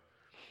the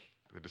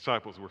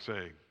disciples were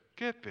saying,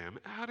 "Get them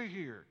out of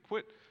here.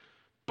 Quit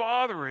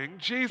bothering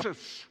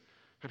Jesus."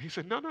 And he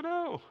said, "No, no,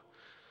 no.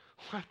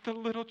 Let the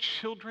little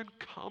children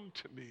come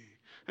to me.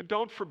 And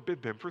don't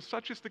forbid them, for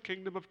such is the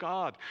kingdom of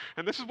God."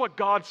 And this is what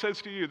God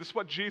says to you. This is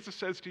what Jesus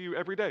says to you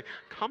every day.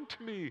 Come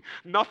to me.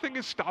 Nothing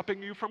is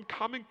stopping you from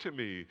coming to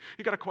me.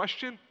 You got a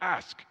question?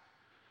 Ask.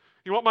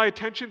 You want my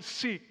attention?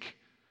 Seek.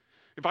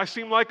 If I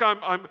seem like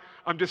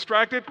I'm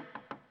distracted,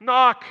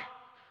 knock.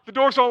 The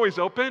door's always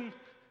open.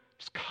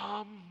 Just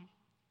come.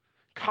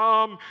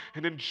 Come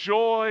and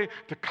enjoy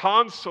the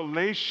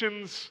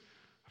consolations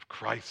of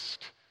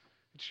Christ.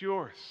 It's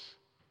yours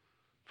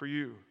for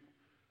you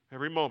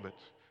every moment,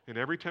 in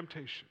every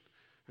temptation,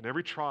 in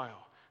every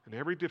trial, in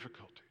every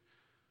difficulty.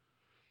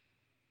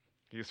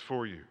 He is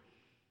for you.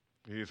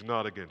 He is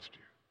not against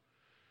you.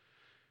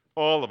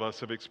 All of us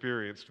have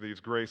experienced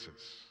these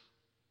graces.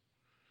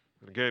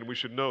 And again, we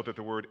should note that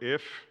the word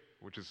 "if,"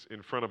 which is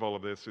in front of all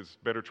of this, is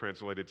better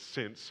translated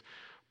 "since."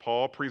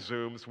 Paul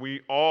presumes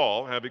we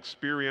all have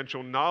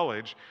experiential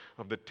knowledge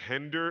of the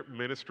tender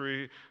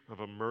ministry of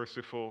a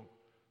merciful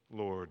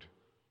Lord.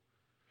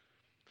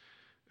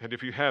 And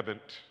if you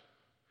haven't,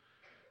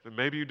 then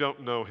maybe you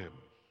don't know him.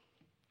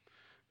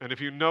 And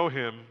if you know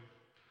him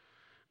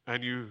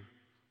and you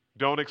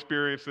don't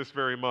experience this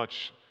very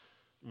much,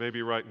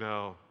 maybe right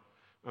now,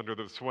 under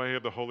the sway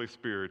of the Holy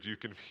Spirit, you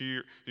can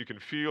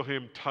feel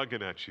him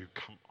tugging at you.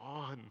 Come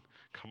on,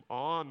 come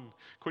on.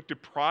 Quit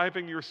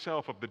depriving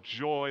yourself of the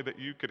joy that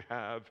you could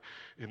have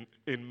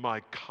in my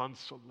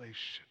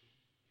consolation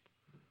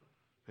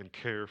and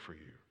care for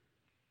you.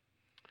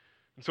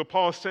 And so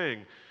Paul is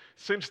saying,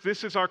 since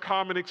this is our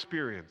common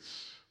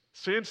experience,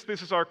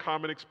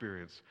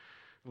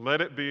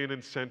 let it be an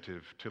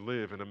incentive to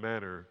live in a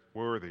manner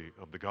worthy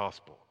of the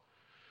gospel.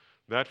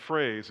 That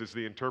phrase is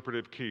the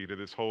interpretive key to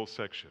this whole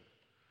section.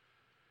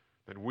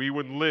 That we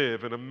would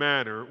live in a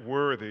manner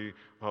worthy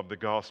of the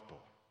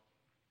gospel.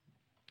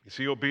 You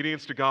see,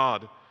 obedience to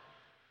God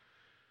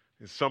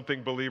is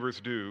something believers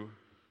do,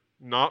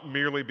 not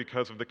merely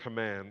because of the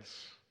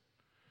commands,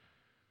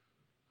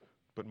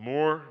 but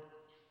more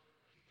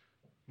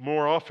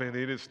often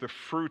it is the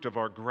fruit of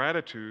our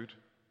gratitude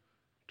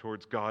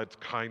towards God's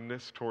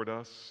kindness toward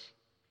us.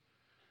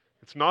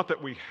 It's not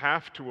that we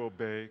have to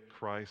obey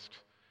Christ,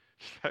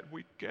 it's that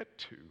we get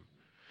to.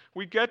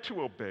 We get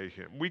to obey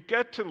him. We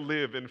get to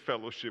live in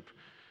fellowship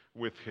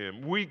with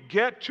him. We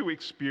get to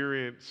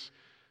experience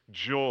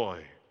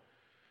joy,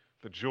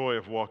 the joy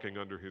of walking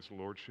under his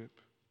lordship.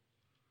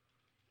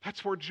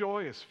 That's where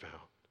joy is found.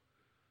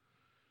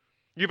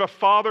 You have a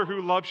Father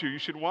who loves you. You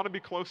should want to be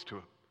close to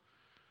him.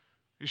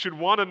 You should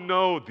want to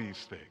know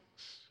these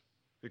things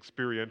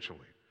experientially.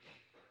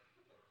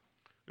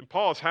 And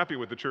Paul is happy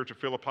with the church of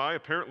Philippi,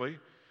 apparently.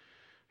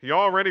 He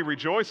already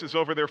rejoices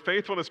over their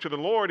faithfulness to the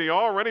Lord. He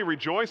already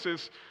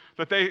rejoices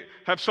that they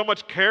have so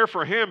much care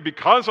for him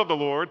because of the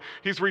Lord.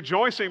 He's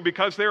rejoicing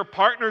because they're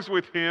partners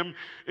with him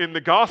in the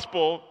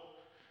gospel.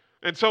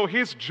 And so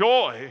his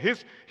joy,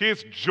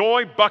 his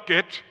joy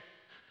bucket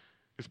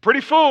is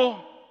pretty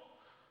full.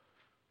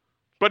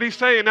 But he's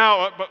saying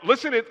now, but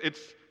listen,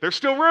 there's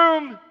still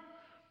room.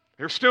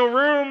 There's still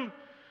room.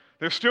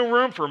 There's still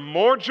room for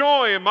more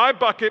joy in my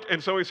bucket.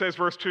 And so he says,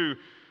 verse 2,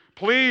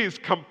 please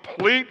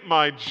complete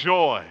my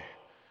joy.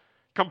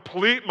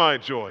 Complete my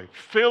joy.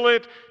 Fill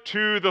it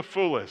to the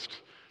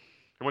fullest.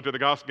 I went to the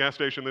gas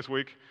station this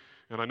week,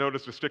 and I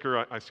noticed a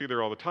sticker I see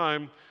there all the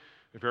time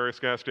at various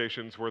gas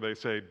stations where they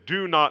say,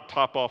 do not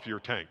top off your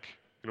tank.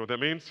 You know what that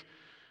means?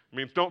 It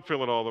means don't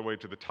fill it all the way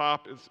to the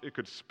top. It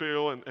could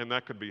spill, and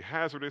that could be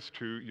hazardous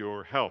to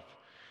your health.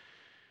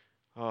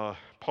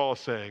 Paul is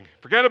saying,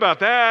 forget about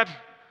that.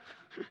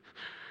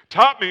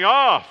 Top me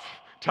off.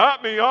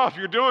 Top me off.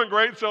 You're doing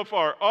great so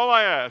far. All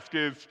I ask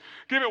is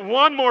give it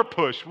one more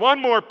push. One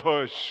more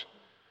push.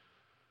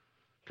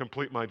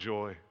 Complete my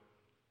joy.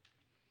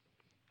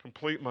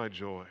 Complete my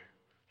joy.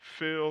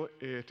 Fill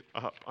it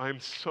up. I'm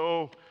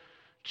so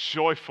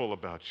joyful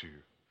about you.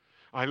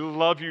 I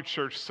love you,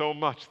 church, so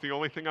much. The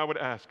only thing I would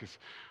ask is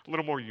a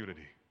little more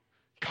unity.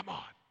 Come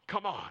on.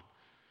 Come on.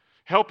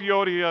 Help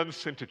Euodia and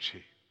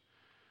Syntyche.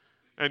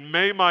 And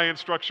may my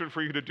instruction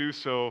for you to do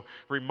so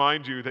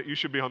remind you that you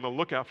should be on the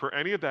lookout for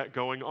any of that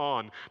going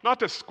on. Not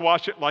to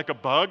squash it like a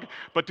bug,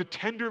 but to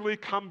tenderly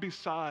come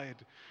beside.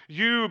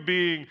 You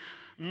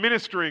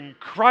ministering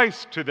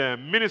Christ to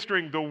them,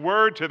 ministering the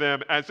word to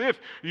them as if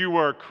you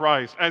were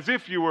Christ, as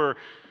if you were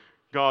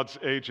God's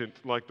agent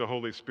like the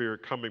Holy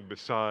Spirit coming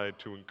beside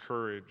to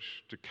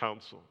encourage, to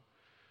counsel,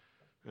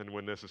 and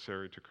when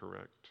necessary to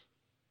correct.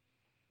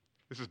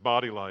 This is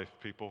body life,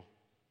 people.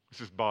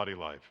 This is body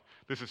life.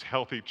 This is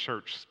healthy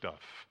church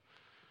stuff.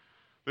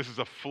 This is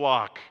a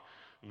flock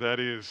that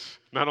is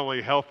not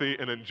only healthy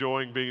and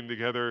enjoying being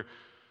together,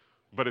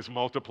 but is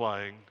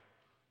multiplying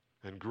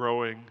and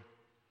growing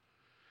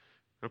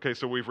Okay,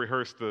 so we've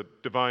rehearsed the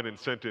divine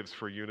incentives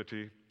for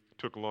unity.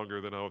 Took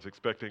longer than I was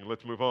expecting.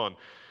 Let's move on.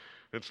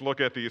 Let's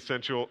look at the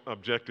essential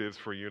objectives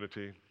for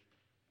unity.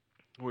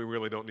 We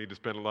really don't need to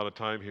spend a lot of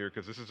time here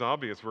because this is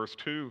obvious. Verse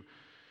 2,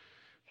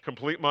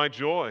 complete my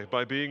joy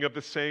by being of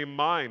the same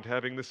mind,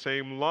 having the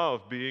same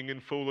love, being in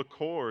full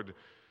accord,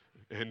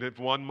 and of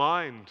one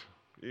mind.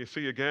 You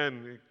see,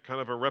 again,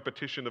 kind of a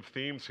repetition of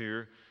themes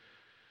here.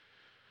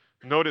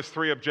 Notice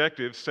three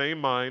objectives: same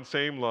mind,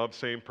 same love,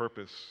 same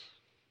purpose.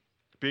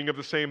 Being of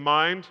the same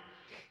mind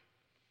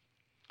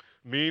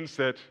means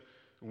that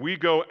we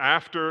go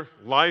after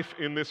life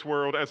in this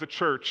world as a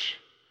church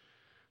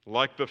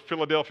like the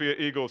Philadelphia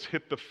Eagles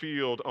hit the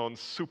field on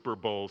Super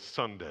Bowl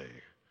Sunday.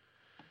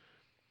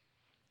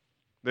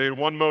 They had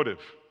one motive,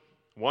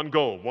 one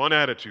goal, one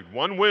attitude,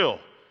 one will,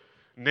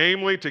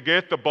 namely to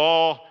get the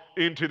ball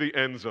into the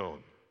end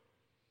zone.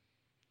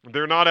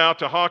 They're not out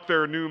to hawk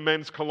their new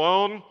men's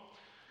cologne.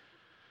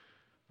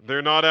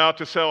 They're not out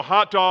to sell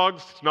hot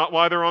dogs. It's not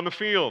why they're on the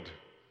field.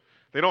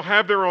 They don't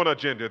have their own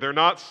agenda. They're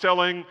not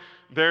selling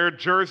their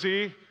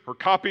jersey or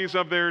copies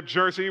of their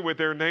jersey with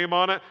their name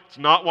on it. It's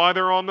not why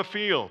they're on the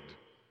field.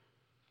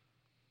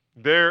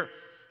 They're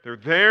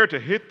there to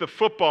hit the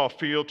football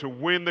field to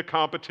win the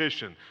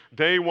competition.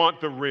 They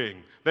want the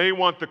ring. They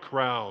want the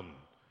crown,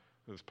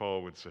 as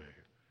Paul would say.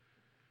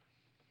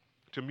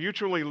 To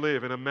mutually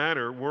live in a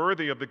manner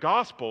worthy of the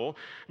gospel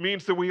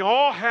means that we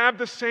all have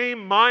the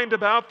same mind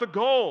about the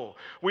goal.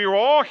 We are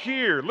all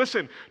here,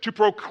 listen, to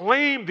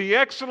proclaim the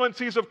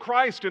excellencies of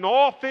Christ in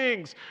all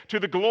things to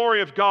the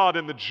glory of God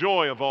and the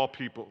joy of all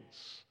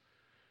peoples.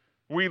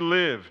 We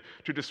live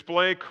to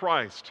display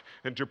Christ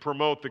and to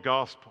promote the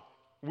gospel.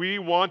 We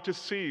want to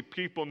see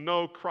people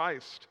know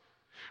Christ.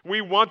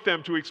 We want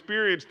them to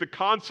experience the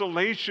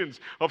consolations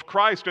of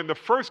Christ, and the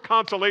first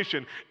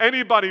consolation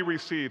anybody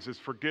receives is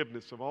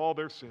forgiveness of all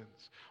their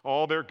sins,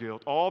 all their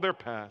guilt, all their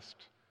past.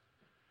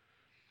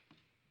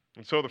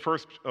 And so the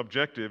first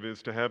objective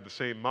is to have the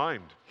same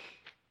mind.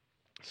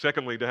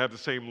 Secondly, to have the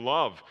same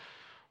love.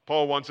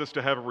 Paul wants us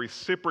to have a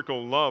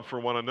reciprocal love for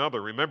one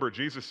another. Remember,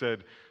 Jesus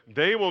said,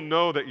 "They will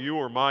know that you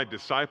are my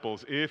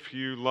disciples if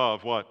you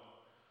love" what?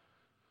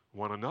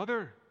 One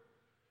another.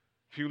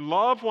 If you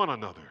love one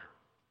another.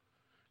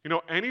 You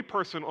know, any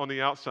person on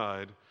the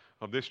outside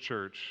of this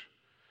church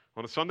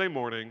on a Sunday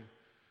morning,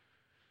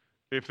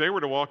 if they were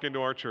to walk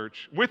into our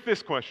church with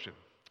this question,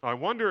 I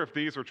wonder if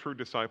these are true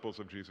disciples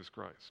of Jesus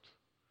Christ,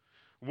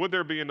 would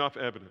there be enough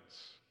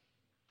evidence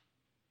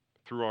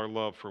through our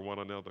love for one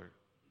another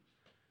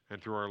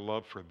and through our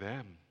love for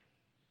them?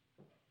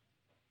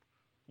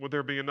 Would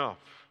there be enough?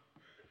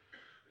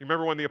 You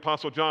remember when the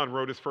Apostle John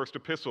wrote his first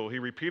epistle, he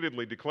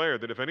repeatedly declared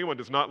that if anyone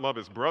does not love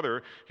his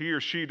brother, he or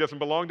she doesn't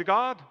belong to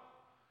God.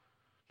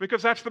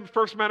 Because that's the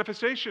first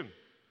manifestation.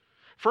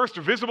 First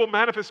visible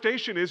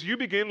manifestation is you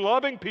begin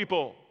loving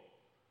people.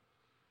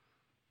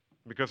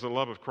 Because the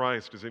love of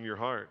Christ is in your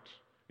heart.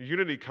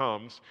 Unity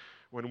comes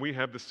when we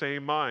have the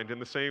same mind and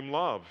the same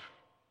love.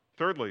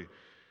 Thirdly,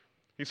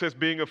 he says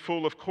being of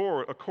full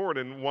accord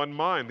in one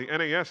mind. The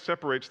NAS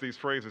separates these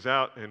phrases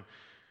out and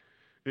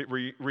it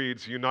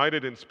reads,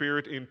 united in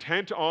spirit,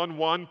 intent on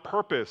one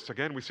purpose.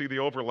 Again, we see the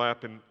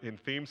overlap in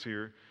themes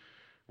here.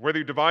 Whether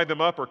you divide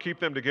them up or keep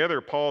them together,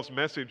 Paul's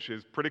message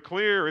is pretty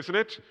clear, isn't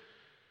it?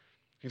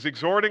 He's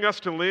exhorting us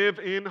to live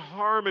in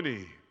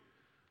harmony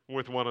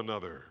with one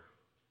another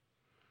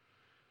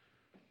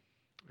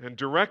and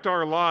direct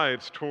our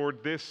lives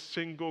toward this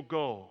single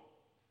goal,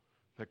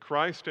 that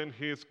Christ and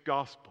his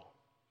gospel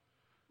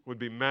would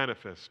be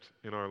manifest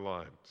in our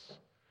lives.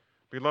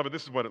 Beloved,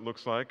 this is what it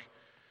looks like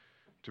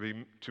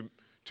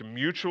to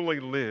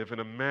mutually live in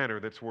a manner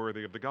that's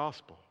worthy of the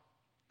gospel.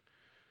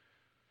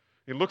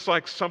 It looks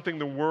like something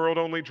the world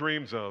only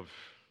dreams of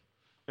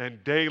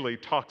and daily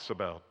talks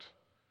about.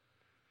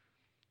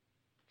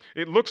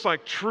 It looks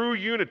like true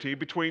unity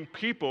between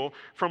people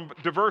from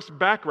diverse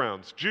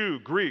backgrounds: Jew,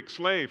 Greek,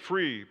 slave,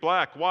 free,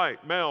 black,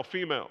 white, male,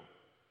 female.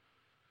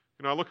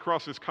 You know, I look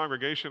across this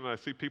congregation and I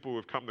see people who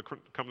have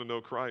come to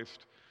know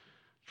Christ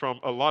from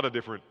a lot of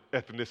different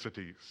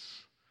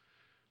ethnicities.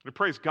 And I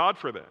praise God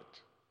for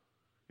that.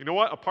 You know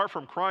what? Apart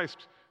from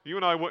Christ, you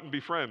and I wouldn't be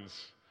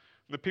friends.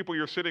 The people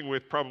you're sitting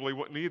with probably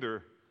wouldn't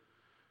either.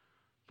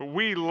 But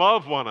we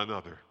love one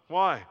another.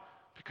 Why?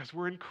 Because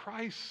we're in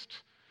Christ.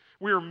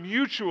 We are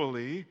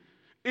mutually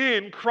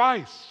in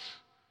Christ,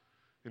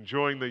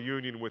 enjoying the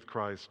union with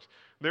Christ.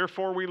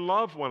 Therefore, we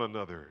love one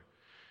another.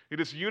 It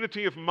is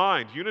unity of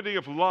mind, unity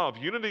of love,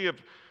 unity of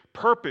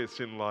purpose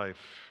in life.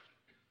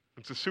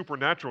 It's a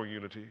supernatural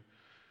unity,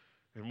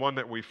 and one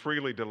that we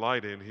freely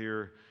delight in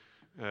here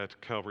at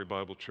Calvary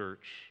Bible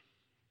Church.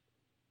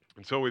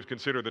 And so we've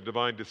considered the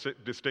divine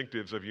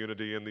distinctives of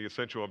unity and the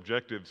essential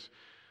objectives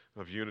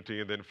of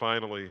unity, and then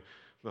finally,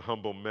 the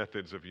humble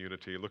methods of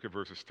unity. Look at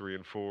verses 3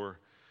 and 4.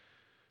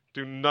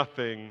 Do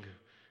nothing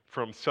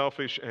from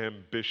selfish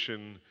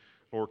ambition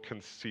or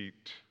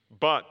conceit,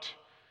 but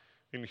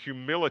in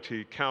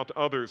humility count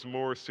others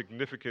more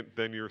significant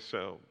than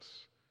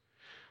yourselves.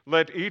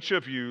 Let each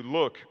of you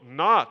look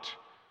not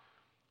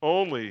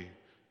only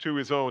to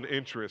his own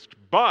interest,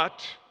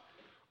 but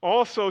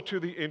also to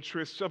the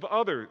interests of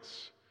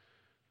others.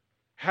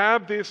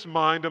 Have this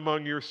mind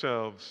among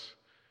yourselves,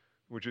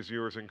 which is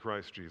yours in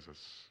Christ Jesus.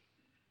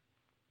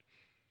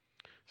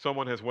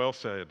 Someone has well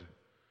said,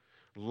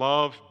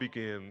 love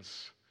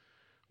begins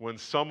when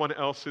someone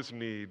else's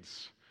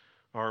needs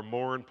are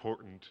more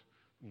important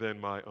than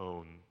my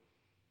own.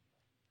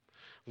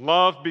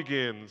 Love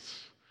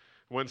begins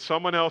when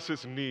someone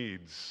else's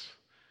needs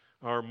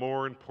are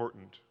more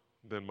important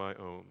than my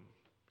own.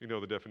 You know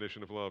the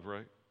definition of love,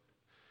 right?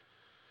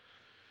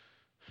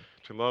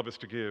 To love is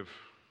to give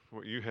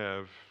what you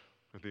have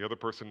that the other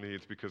person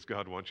needs because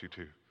God wants you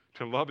to.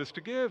 To love is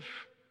to give.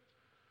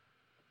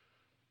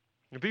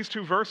 These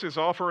two verses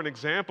offer an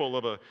example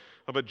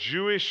of a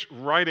Jewish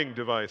writing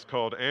device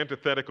called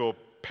antithetical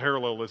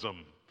parallelism.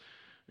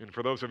 And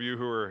for those of you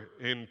who are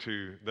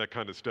into that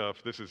kind of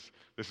stuff, this is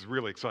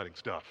really exciting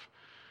stuff.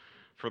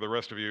 For the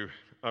rest of you,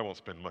 I won't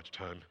spend much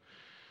time.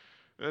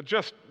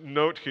 Just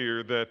note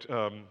here that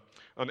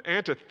an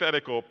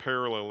antithetical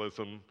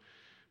parallelism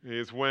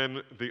is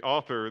when the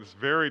author is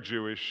very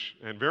Jewish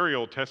and very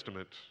Old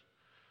Testament.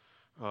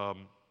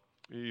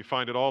 You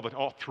find it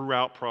all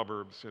throughout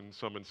Proverbs and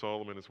some in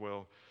Solomon as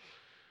well,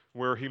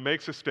 where he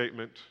makes a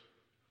statement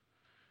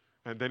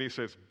and then he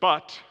says,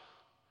 but,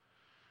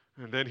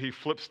 and then he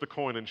flips the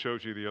coin and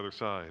shows you the other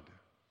side.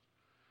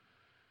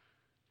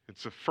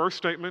 It's a first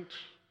statement,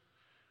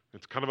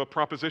 it's kind of a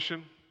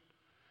proposition,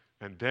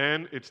 and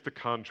then it's the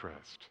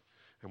contrast.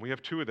 And we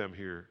have two of them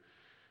here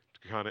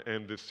to kind of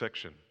end this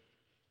section.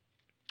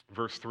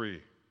 Verse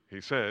 3,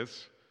 he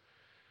says,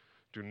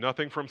 do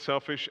nothing from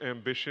selfish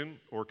ambition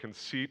or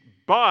conceit,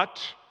 but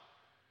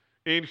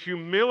in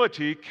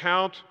humility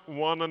count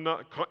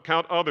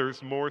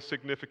others more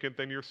significant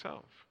than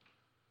yourself.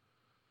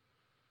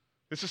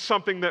 This is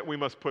something that we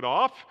must put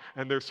off,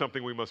 and there's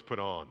something we must put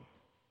on.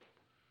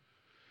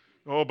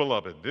 Oh,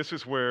 beloved, this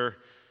is where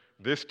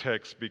this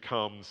text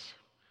becomes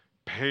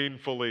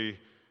painfully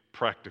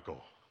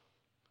practical.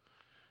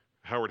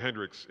 Howard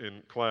Hendricks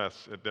in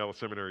class at Dallas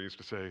Seminary used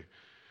to say,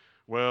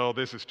 well,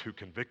 this is too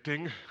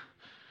convicting.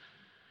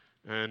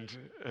 And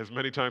as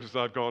many times as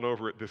I've gone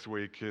over it this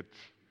week,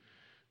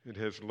 it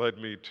has led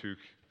me to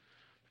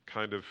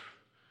kind of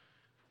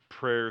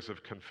prayers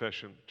of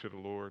confession to the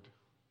Lord.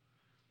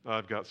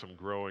 I've got some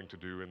growing to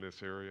do in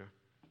this area.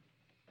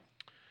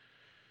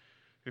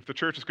 If the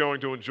church is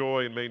going to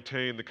enjoy and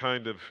maintain the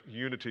kind of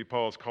unity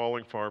Paul is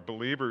calling for,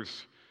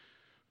 believers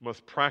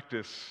must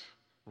practice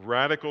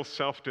radical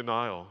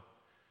self-denial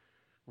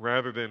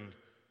rather than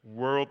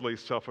worldly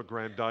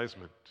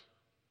self-aggrandizement.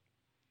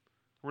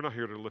 We're not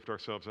here to lift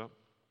ourselves up.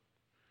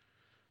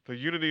 The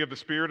unity of the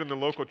Spirit in the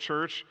local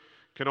church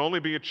can only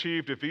be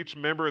achieved if each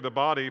member of the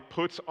body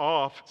puts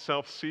off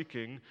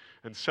self-seeking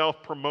and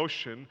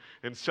self-promotion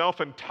and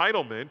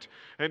self-entitlement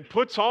and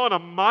puts on a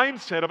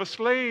mindset of a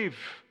slave.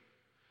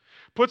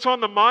 Puts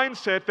on the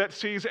mindset that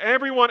sees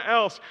everyone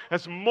else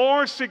as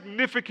more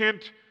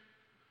significant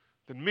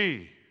than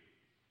me.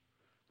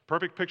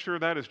 Perfect picture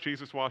of that is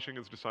Jesus washing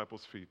his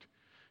disciples' feet.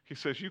 He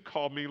says, you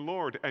call me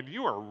Lord, and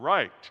you are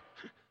right.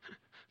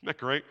 Isn't that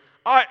great?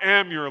 I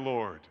am your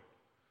Lord,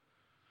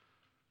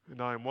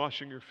 and I am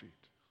washing your feet.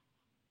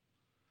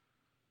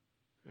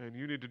 And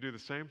you need to do the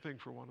same thing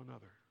for one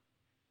another.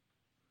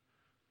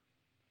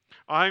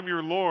 I'm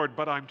your Lord,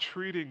 but I'm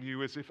treating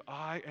you as if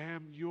I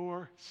am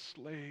your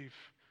slave.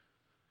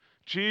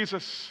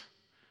 Jesus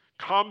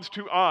comes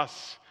to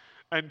us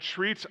and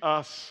treats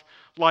us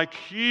like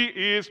he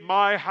is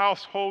my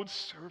household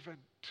servant.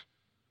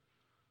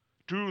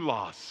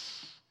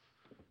 Doulos,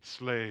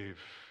 slave.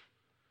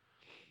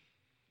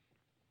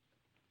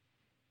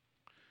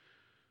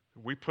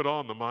 We put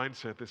on the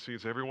mindset that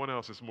sees everyone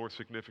else as more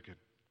significant.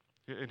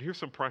 And here's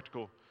some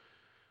practical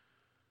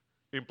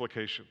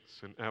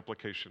implications and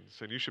applications.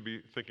 And you should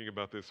be thinking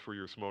about this for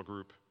your small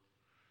group,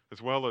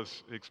 as well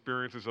as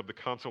experiences of the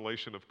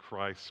consolation of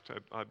Christ.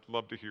 I'd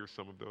love to hear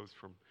some of those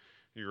from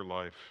your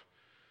life.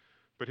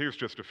 But here's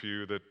just a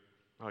few that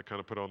I kind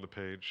of put on the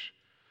page.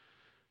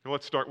 And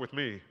let's start with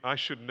me. I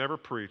should never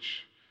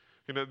preach.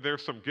 You know,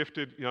 there's some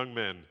gifted young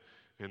men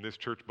in this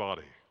church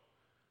body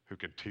who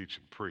can teach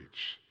and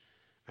preach.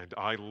 And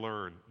I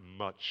learn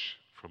much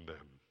from them.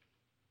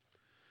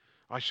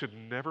 I should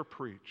never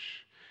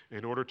preach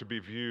in order to be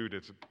viewed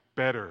as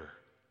better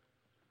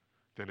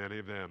than any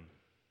of them.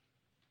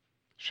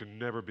 Should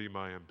never be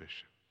my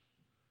ambition.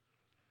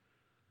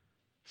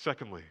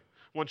 Secondly,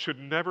 one should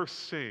never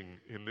sing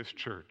in this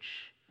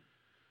church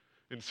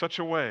in such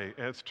a way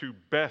as to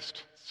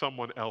best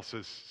someone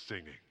else's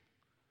singing.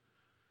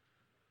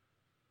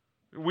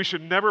 We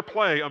should never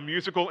play a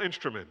musical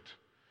instrument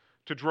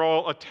to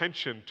draw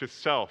attention to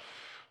self.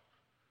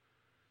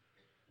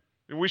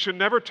 And we should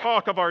never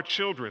talk of our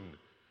children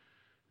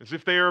as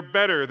if they are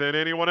better than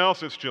anyone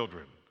else's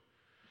children,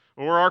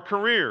 or our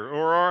career,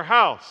 or our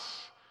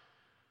house,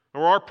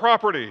 or our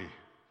property,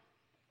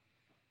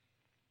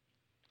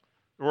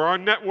 or our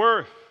net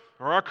worth,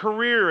 or our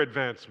career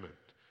advancement,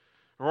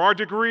 or our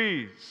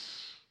degrees.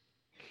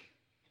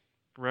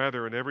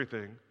 Rather, in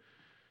everything,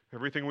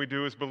 Everything we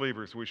do as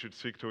believers, we should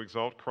seek to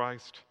exalt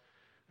Christ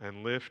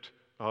and lift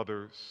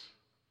others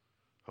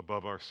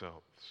above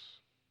ourselves.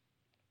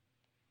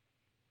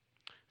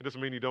 It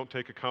doesn't mean you don't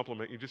take a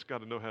compliment. You just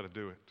got to know how to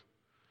do it.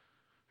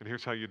 And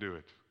here's how you do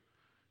it.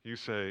 You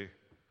say,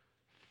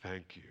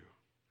 thank you.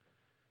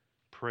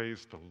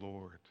 Praise the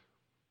Lord.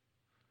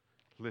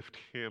 Lift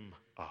him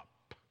up.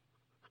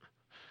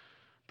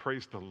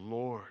 Praise the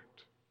Lord.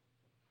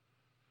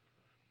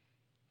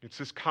 It's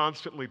this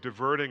constantly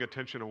diverting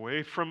attention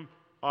away from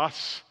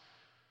us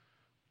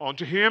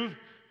onto him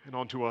and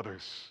onto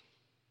others.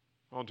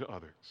 Onto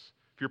others.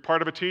 If you're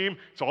part of a team,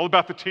 it's all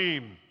about the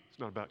team. It's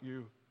not about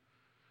you.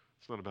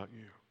 It's not about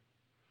you.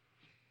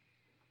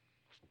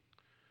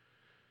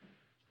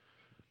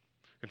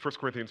 In 1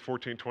 Corinthians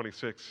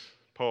 14:26,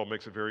 Paul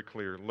makes it very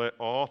clear. Let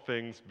all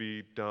things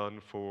be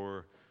done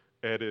for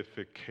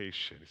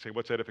edification. You say,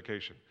 what's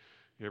edification?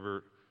 You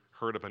ever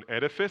heard of an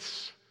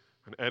edifice?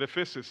 An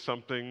edifice is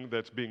something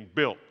that's being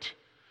built.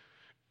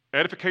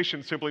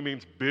 Edification simply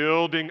means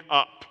building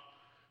up.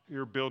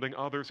 You're building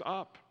others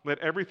up. Let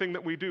everything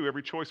that we do,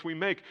 every choice we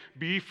make,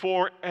 be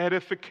for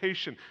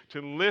edification,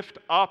 to lift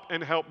up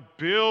and help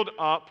build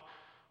up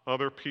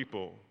other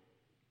people.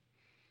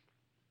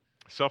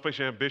 Selfish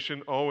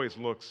ambition always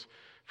looks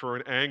for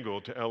an angle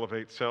to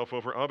elevate self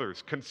over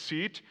others.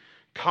 Conceit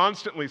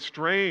constantly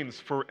strains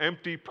for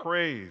empty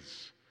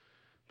praise.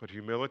 But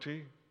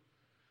humility,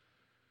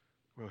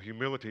 well,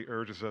 humility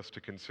urges us to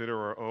consider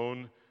our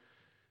own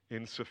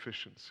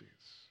insufficiencies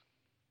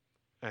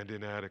and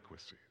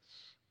inadequacies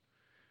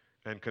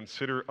and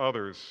consider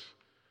others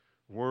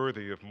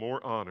worthy of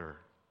more honor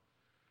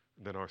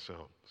than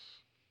ourselves.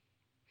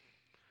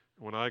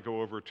 When I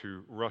go over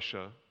to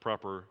Russia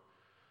proper,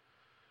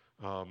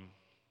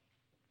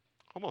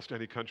 almost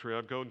any country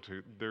I've gone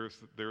to, there's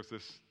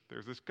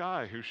this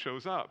guy who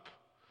shows up.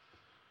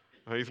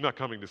 He's not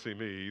coming to see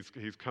me.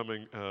 He's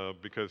coming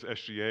because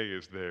SGA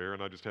is there,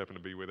 and I just happen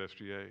to be with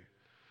SGA.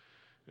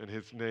 And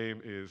his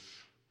name is,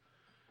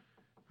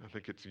 I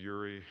think it's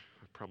Yuri.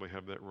 I probably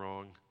have that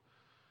wrong.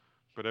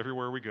 But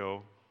everywhere we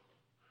go,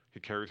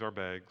 he carries our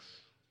bags.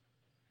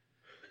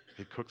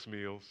 He cooks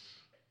meals.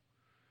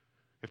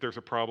 If there's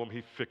a problem,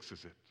 he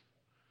fixes it.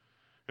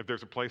 If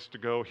there's a place to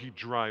go, he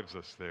drives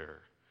us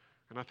there.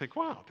 And I think,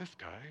 wow, this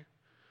guy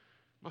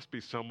must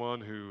be someone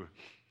who,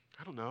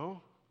 I don't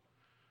know,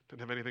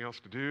 didn't have anything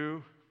else to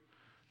do.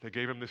 They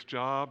gave him this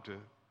job to,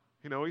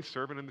 he's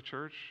serving in the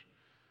church,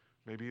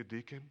 maybe a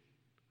deacon.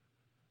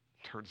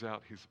 Turns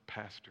out he's a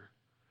pastor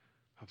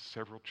of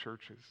several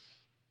churches.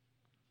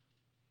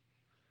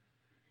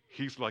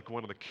 He's like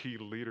one of the key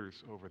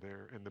leaders over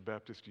there in the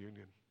Baptist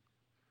Union.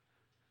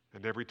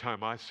 And every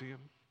time I see him,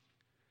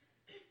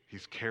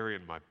 he's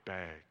carrying my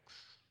bags.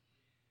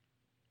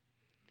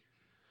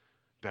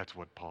 That's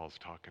what Paul's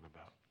talking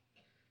about.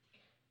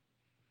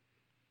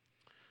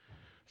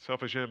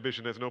 Selfish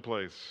ambition has no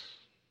place.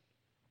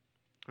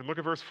 And look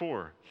at verse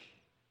 4.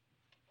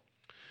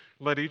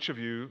 Let each of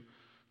you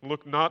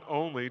look not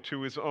only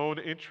to his own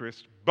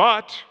interest,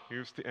 but,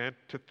 here's the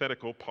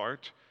antithetical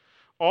part,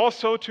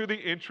 also to the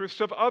interest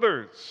of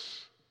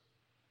others.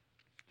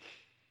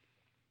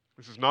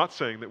 This is not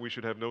saying that we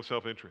should have no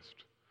self-interest.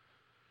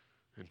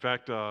 In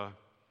fact,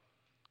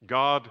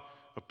 God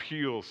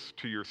appeals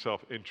to your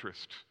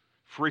self-interest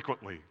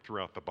frequently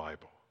throughout the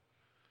Bible.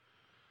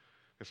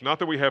 It's not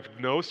that we have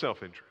no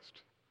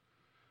self-interest,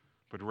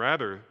 but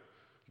rather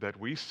that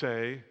we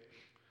say,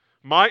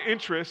 my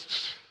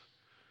interests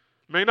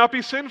may not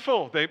be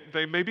sinful.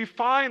 They may be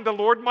fine. The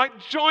Lord might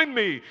join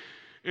me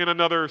in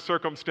another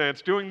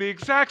circumstance doing the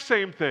exact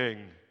same thing.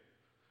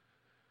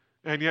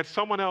 And yet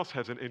someone else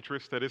has an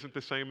interest that isn't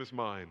the same as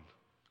mine.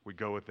 We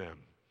go with them.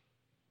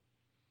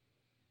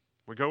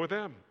 We go with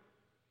them.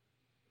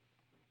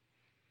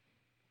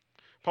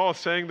 Paul is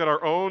saying that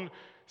our own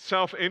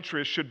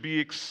self-interest should be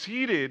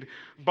exceeded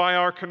by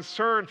our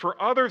concern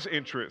for others'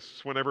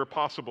 interests whenever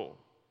possible.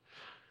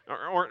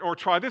 Or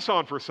try this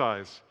on for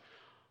size.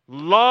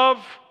 Love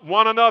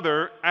one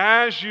another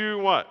as you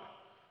what?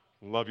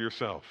 Love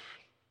yourself.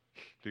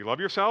 Do you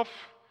love yourself?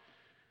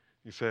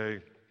 You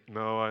say,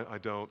 no, I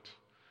don't.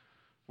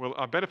 Well,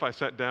 I bet if I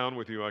sat down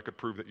with you, I could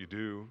prove that you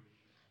do.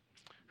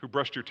 Who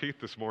brushed your teeth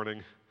this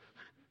morning?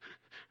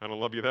 I don't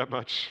love you that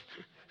much.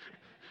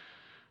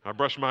 I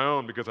brushed my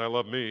own because I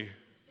love me.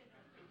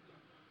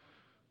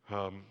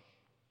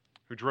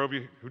 Who drove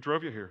you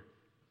here?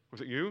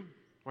 Was it you?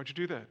 Why'd you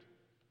do that?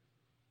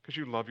 Because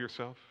you love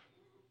yourself.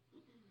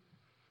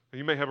 And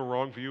you may have a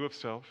wrong view of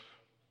self.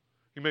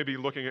 You may be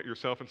looking at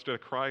yourself instead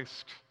of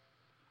Christ,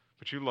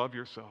 but you love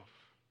yourself.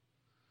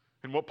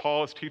 And what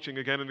Paul is teaching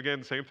again and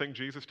again, same thing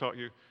Jesus taught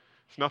you.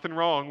 There's nothing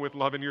wrong with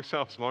loving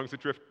yourself as long as it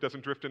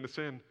doesn't drift into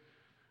sin.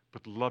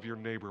 But love your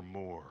neighbor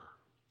more.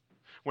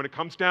 When it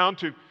comes down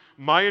to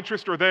my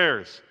interest or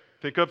theirs,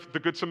 think of the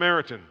Good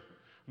Samaritan.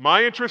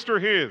 My interest or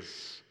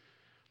his?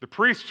 The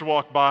priests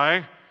walked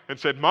by and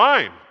said,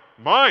 mine.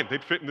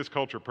 They'd fit in this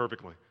culture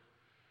perfectly.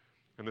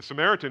 And the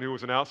Samaritan, who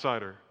was an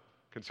outsider,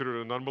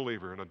 considered an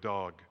unbeliever and a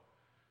dog,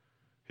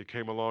 he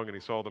came along and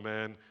he saw the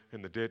man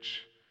in the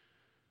ditch,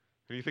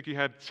 And you think he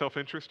had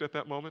self-interest at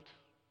that moment?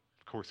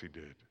 Of course he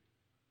did.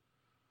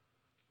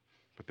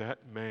 But that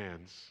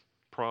man's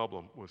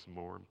problem was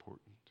more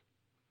important.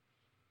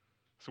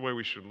 It's the way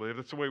we should live.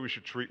 That's the way we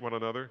should treat one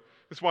another.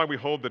 It's why we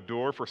hold the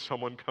door for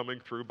someone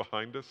coming through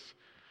behind us.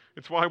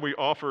 It's why we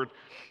offered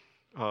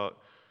to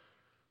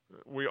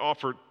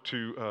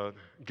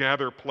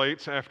gather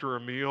plates after a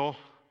meal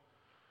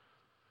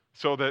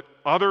so that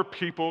other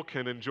people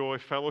can enjoy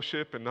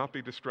fellowship and not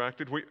be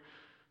distracted.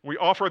 We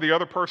offer the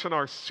other person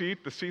our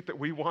seat, the seat that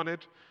we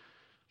wanted,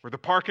 or the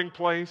parking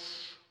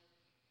place,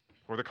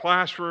 or the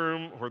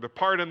classroom, or the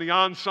part in the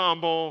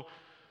ensemble,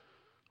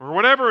 or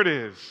whatever it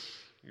is.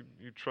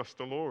 You trust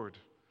the Lord.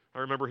 I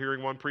remember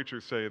hearing one preacher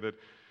say that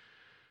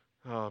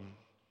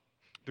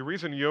the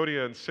reason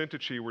Euodia and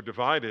Syntyche were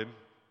divided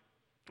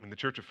in the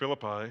church of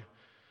Philippi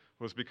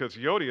was because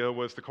Euodia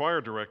was the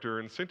choir director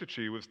and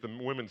Syntyche was the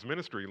women's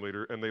ministry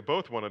leader, and they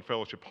both wanted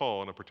fellowship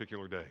hall on a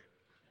particular day.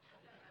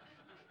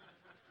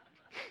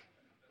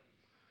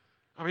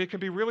 I mean, it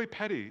can be really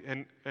petty,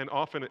 and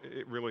often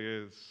it really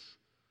is.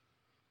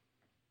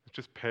 It's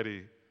just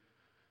petty.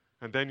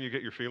 And then you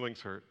get your feelings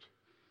hurt.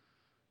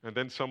 And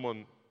then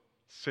someone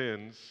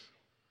sins,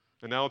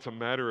 and now it's a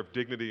matter of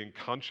dignity and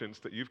conscience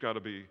that you've got to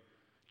be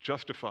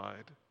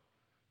justified,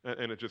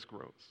 and it just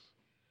grows.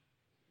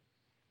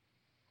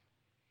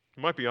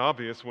 It might be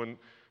obvious when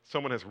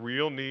someone has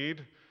real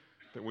need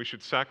that we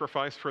should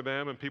sacrifice for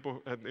them, and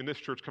people in this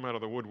church come out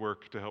of the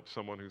woodwork to help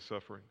someone who's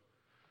suffering.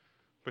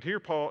 But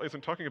here Paul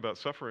isn't talking about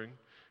suffering.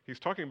 He's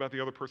talking about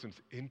the other person's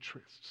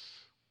interests.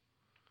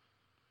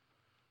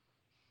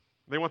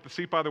 They want the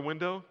seat by the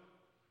window?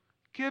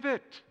 Give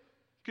it.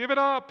 Give it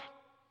up.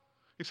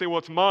 You say, well,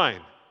 it's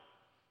mine.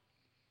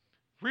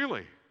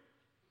 Really?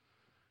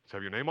 Does it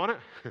have your name on it?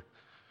 That's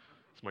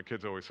what my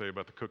kids always say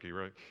about the cookie,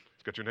 right?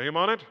 It's got your name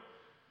on it.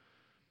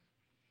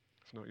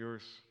 It's not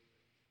yours.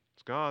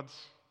 It's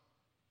God's.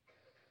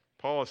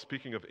 Paul is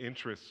speaking of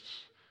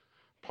interests.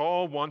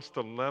 Paul wants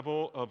the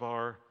level of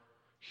our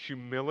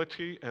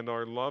humility and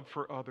our love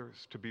for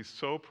others to be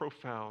so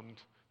profound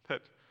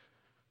that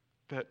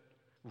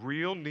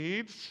real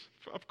needs,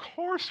 of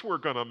course we're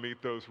going to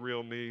meet those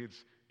real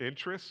needs.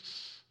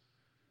 Interests,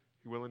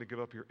 you willing to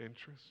give up your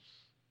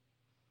interests?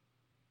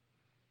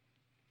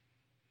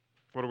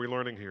 What are we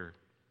learning here?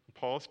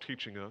 Paul's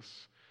teaching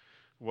us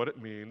what it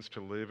means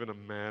to live in a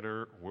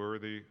manner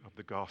worthy of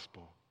the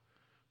gospel.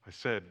 I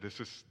said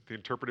this is the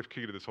interpretive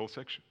key to this whole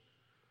section.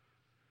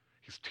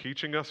 He's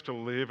teaching us to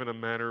live in a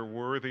manner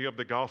worthy of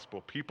the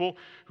gospel. People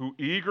who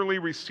eagerly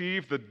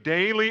receive the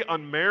daily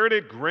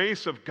unmerited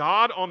grace of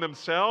God on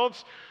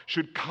themselves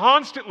should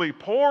constantly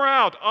pour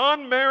out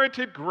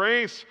unmerited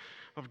grace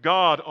of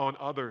God on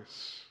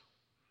others.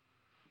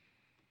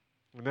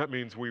 And that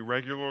means we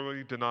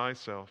regularly deny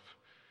self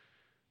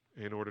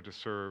in order to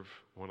serve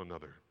one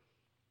another.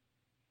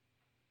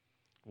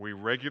 We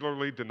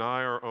regularly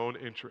deny our own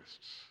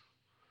interests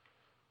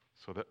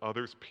so that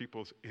others'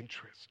 people's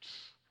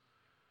interests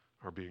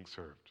are being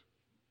served.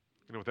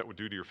 You know what that would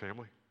do to your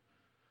family?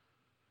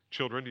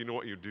 Children, do you know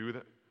what you do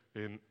that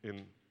in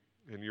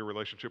your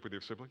relationship with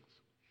your siblings?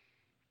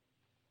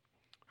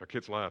 Our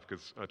kids laugh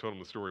because I told them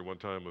the story one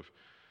time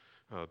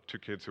of two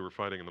kids who were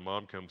fighting, and the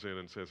mom comes in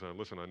and says,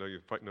 listen, I know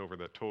you're fighting over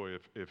that toy.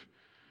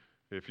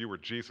 If you were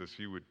Jesus,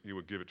 you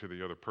would give it to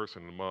the other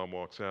person. And the mom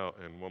walks out,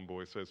 and one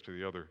boy says to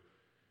the other,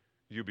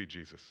 you be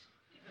Jesus.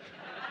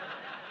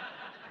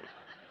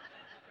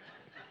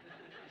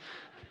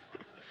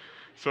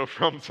 So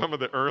from some of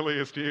the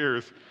earliest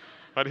years,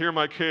 I'd hear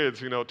my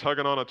kids,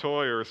 tugging on a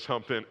toy or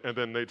something, and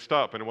then they'd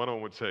stop, and one of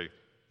them would say,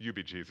 you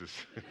be Jesus.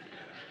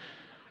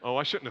 Oh,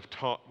 I shouldn't have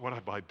taught. What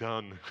have I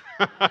done?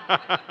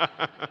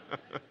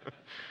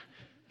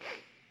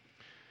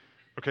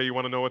 Okay, you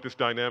want to know what this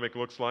dynamic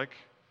looks like?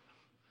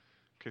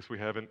 In case we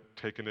haven't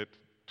taken it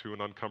to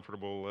an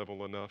uncomfortable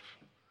level enough.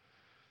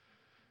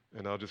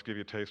 And I'll just give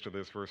you a taste of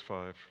this, verse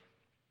 5.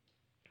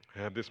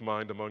 Have this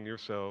mind among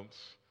yourselves.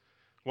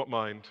 What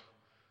mind?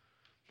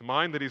 The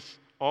mind that he's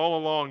all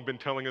along been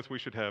telling us we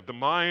should have. The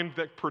mind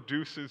that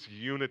produces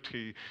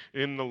unity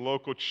in the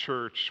local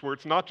church, where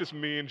it's not just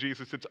me and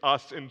Jesus, it's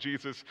us and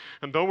Jesus.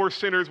 And though we're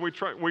sinners,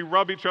 we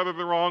rub each other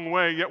the wrong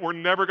way, yet we're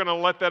never going to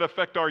let that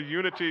affect our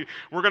unity.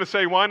 We're going to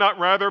say, why not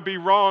rather be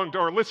wronged?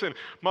 Or listen,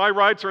 my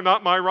rights are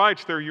not my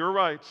rights, they're your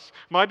rights.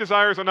 My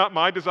desires are not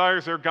my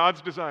desires, they're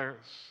God's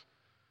desires.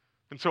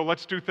 And so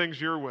let's do things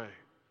your way.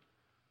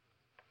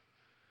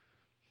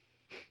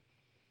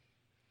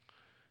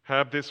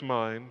 Have this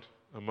mind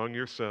among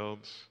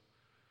yourselves,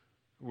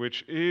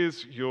 which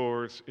is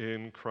yours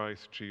in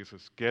Christ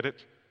Jesus. Get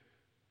it?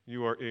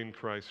 You are in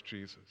Christ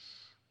Jesus.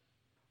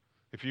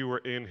 If you are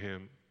in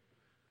him,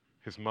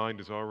 his mind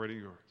is already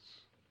yours.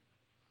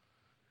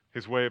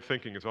 His way of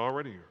thinking is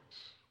already yours.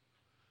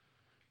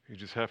 You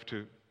just have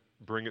to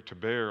bring it to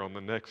bear on the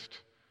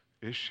next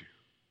issue.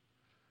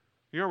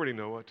 You already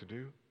know what to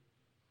do.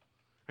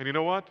 And you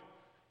know what?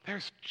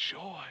 There's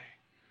joy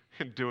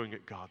in doing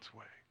it God's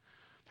way.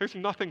 There's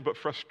nothing but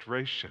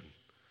frustration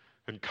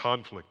and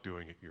conflict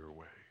doing it your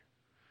way.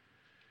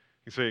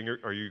 He's saying,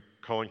 are you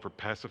calling for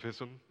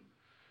pacifism?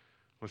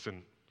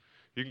 Listen,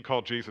 you can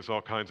call Jesus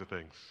all kinds of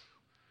things,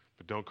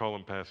 but don't call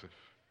him passive.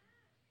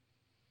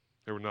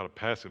 There was not a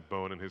passive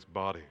bone in his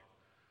body.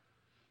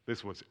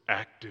 This was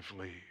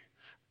actively,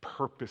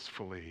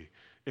 purposefully,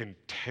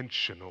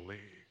 intentionally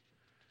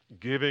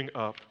giving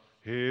up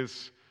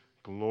his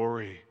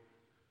glory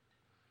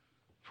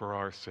for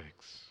our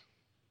sakes.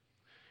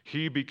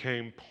 He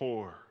became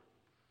poor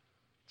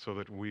so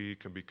that we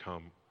can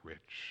become rich.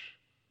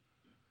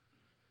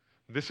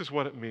 This is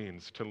what it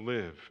means to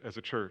live as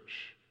a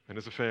church and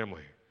as a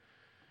family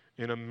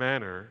in a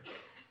manner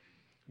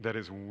that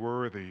is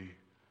worthy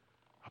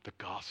of the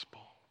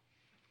gospel.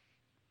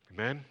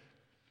 Amen?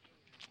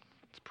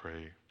 Let's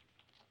pray.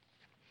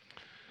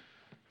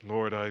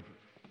 Lord, I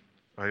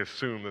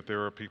assume that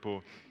there are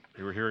people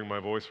who are hearing my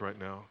voice right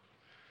now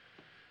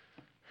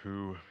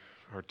who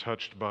are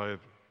touched by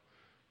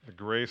the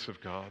grace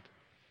of God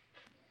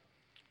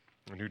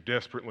and who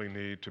desperately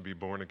need to be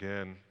born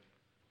again.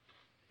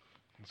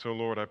 And so,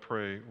 Lord, I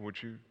pray,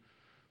 would you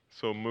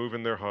so move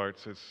in their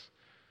hearts as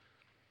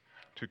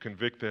to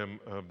convict them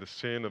of the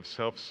sin of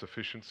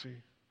self-sufficiency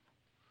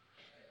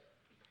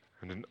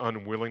and an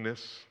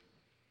unwillingness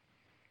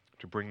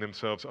to bring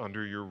themselves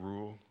under your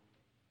rule,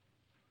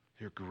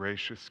 your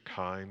gracious,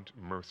 kind,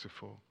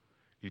 merciful,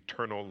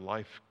 eternal,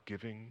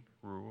 life-giving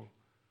rule.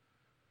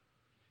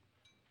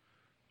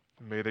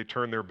 May they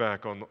turn their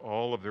back on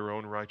all of their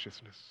own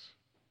righteousness.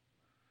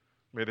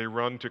 May they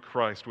run to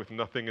Christ with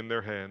nothing in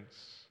their hands.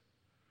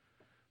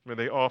 May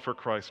they offer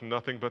Christ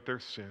nothing but their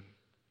sin.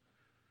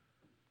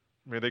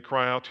 May they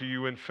cry out to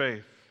you in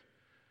faith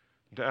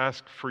and to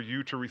ask for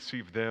you to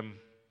receive them.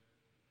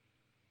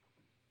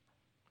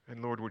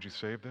 And Lord, would you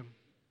save them?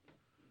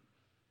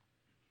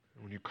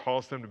 And when you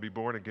cause them to be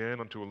born again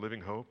unto a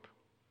living hope,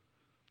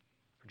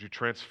 would you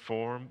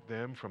transform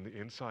them from the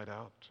inside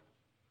out?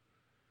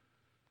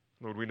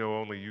 Lord, we know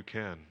only you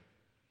can.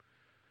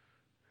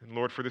 And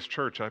Lord, for this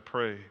church, I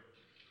pray,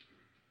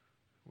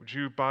 would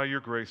you, by your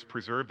grace,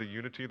 preserve the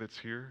unity that's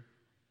here?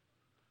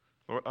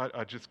 Lord,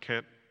 I just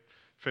can't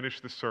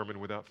finish this sermon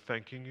without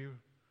thanking you.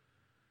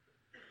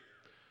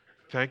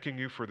 Thanking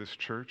you for this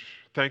church.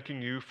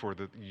 Thanking you for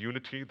the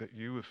unity that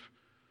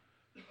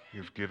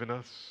you've given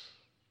us.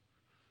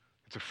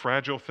 It's a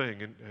fragile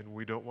thing, and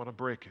we don't want to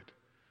break it.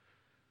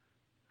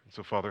 And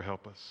so, Father,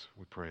 help us,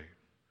 we pray.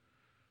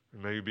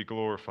 And may you be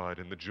glorified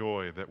in the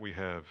joy that we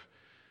have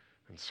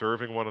in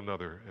serving one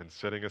another and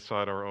setting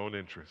aside our own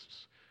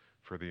interests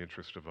for the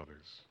interest of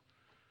others.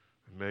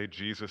 And may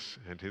Jesus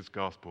and his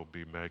gospel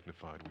be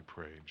magnified, we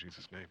pray in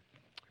Jesus' name.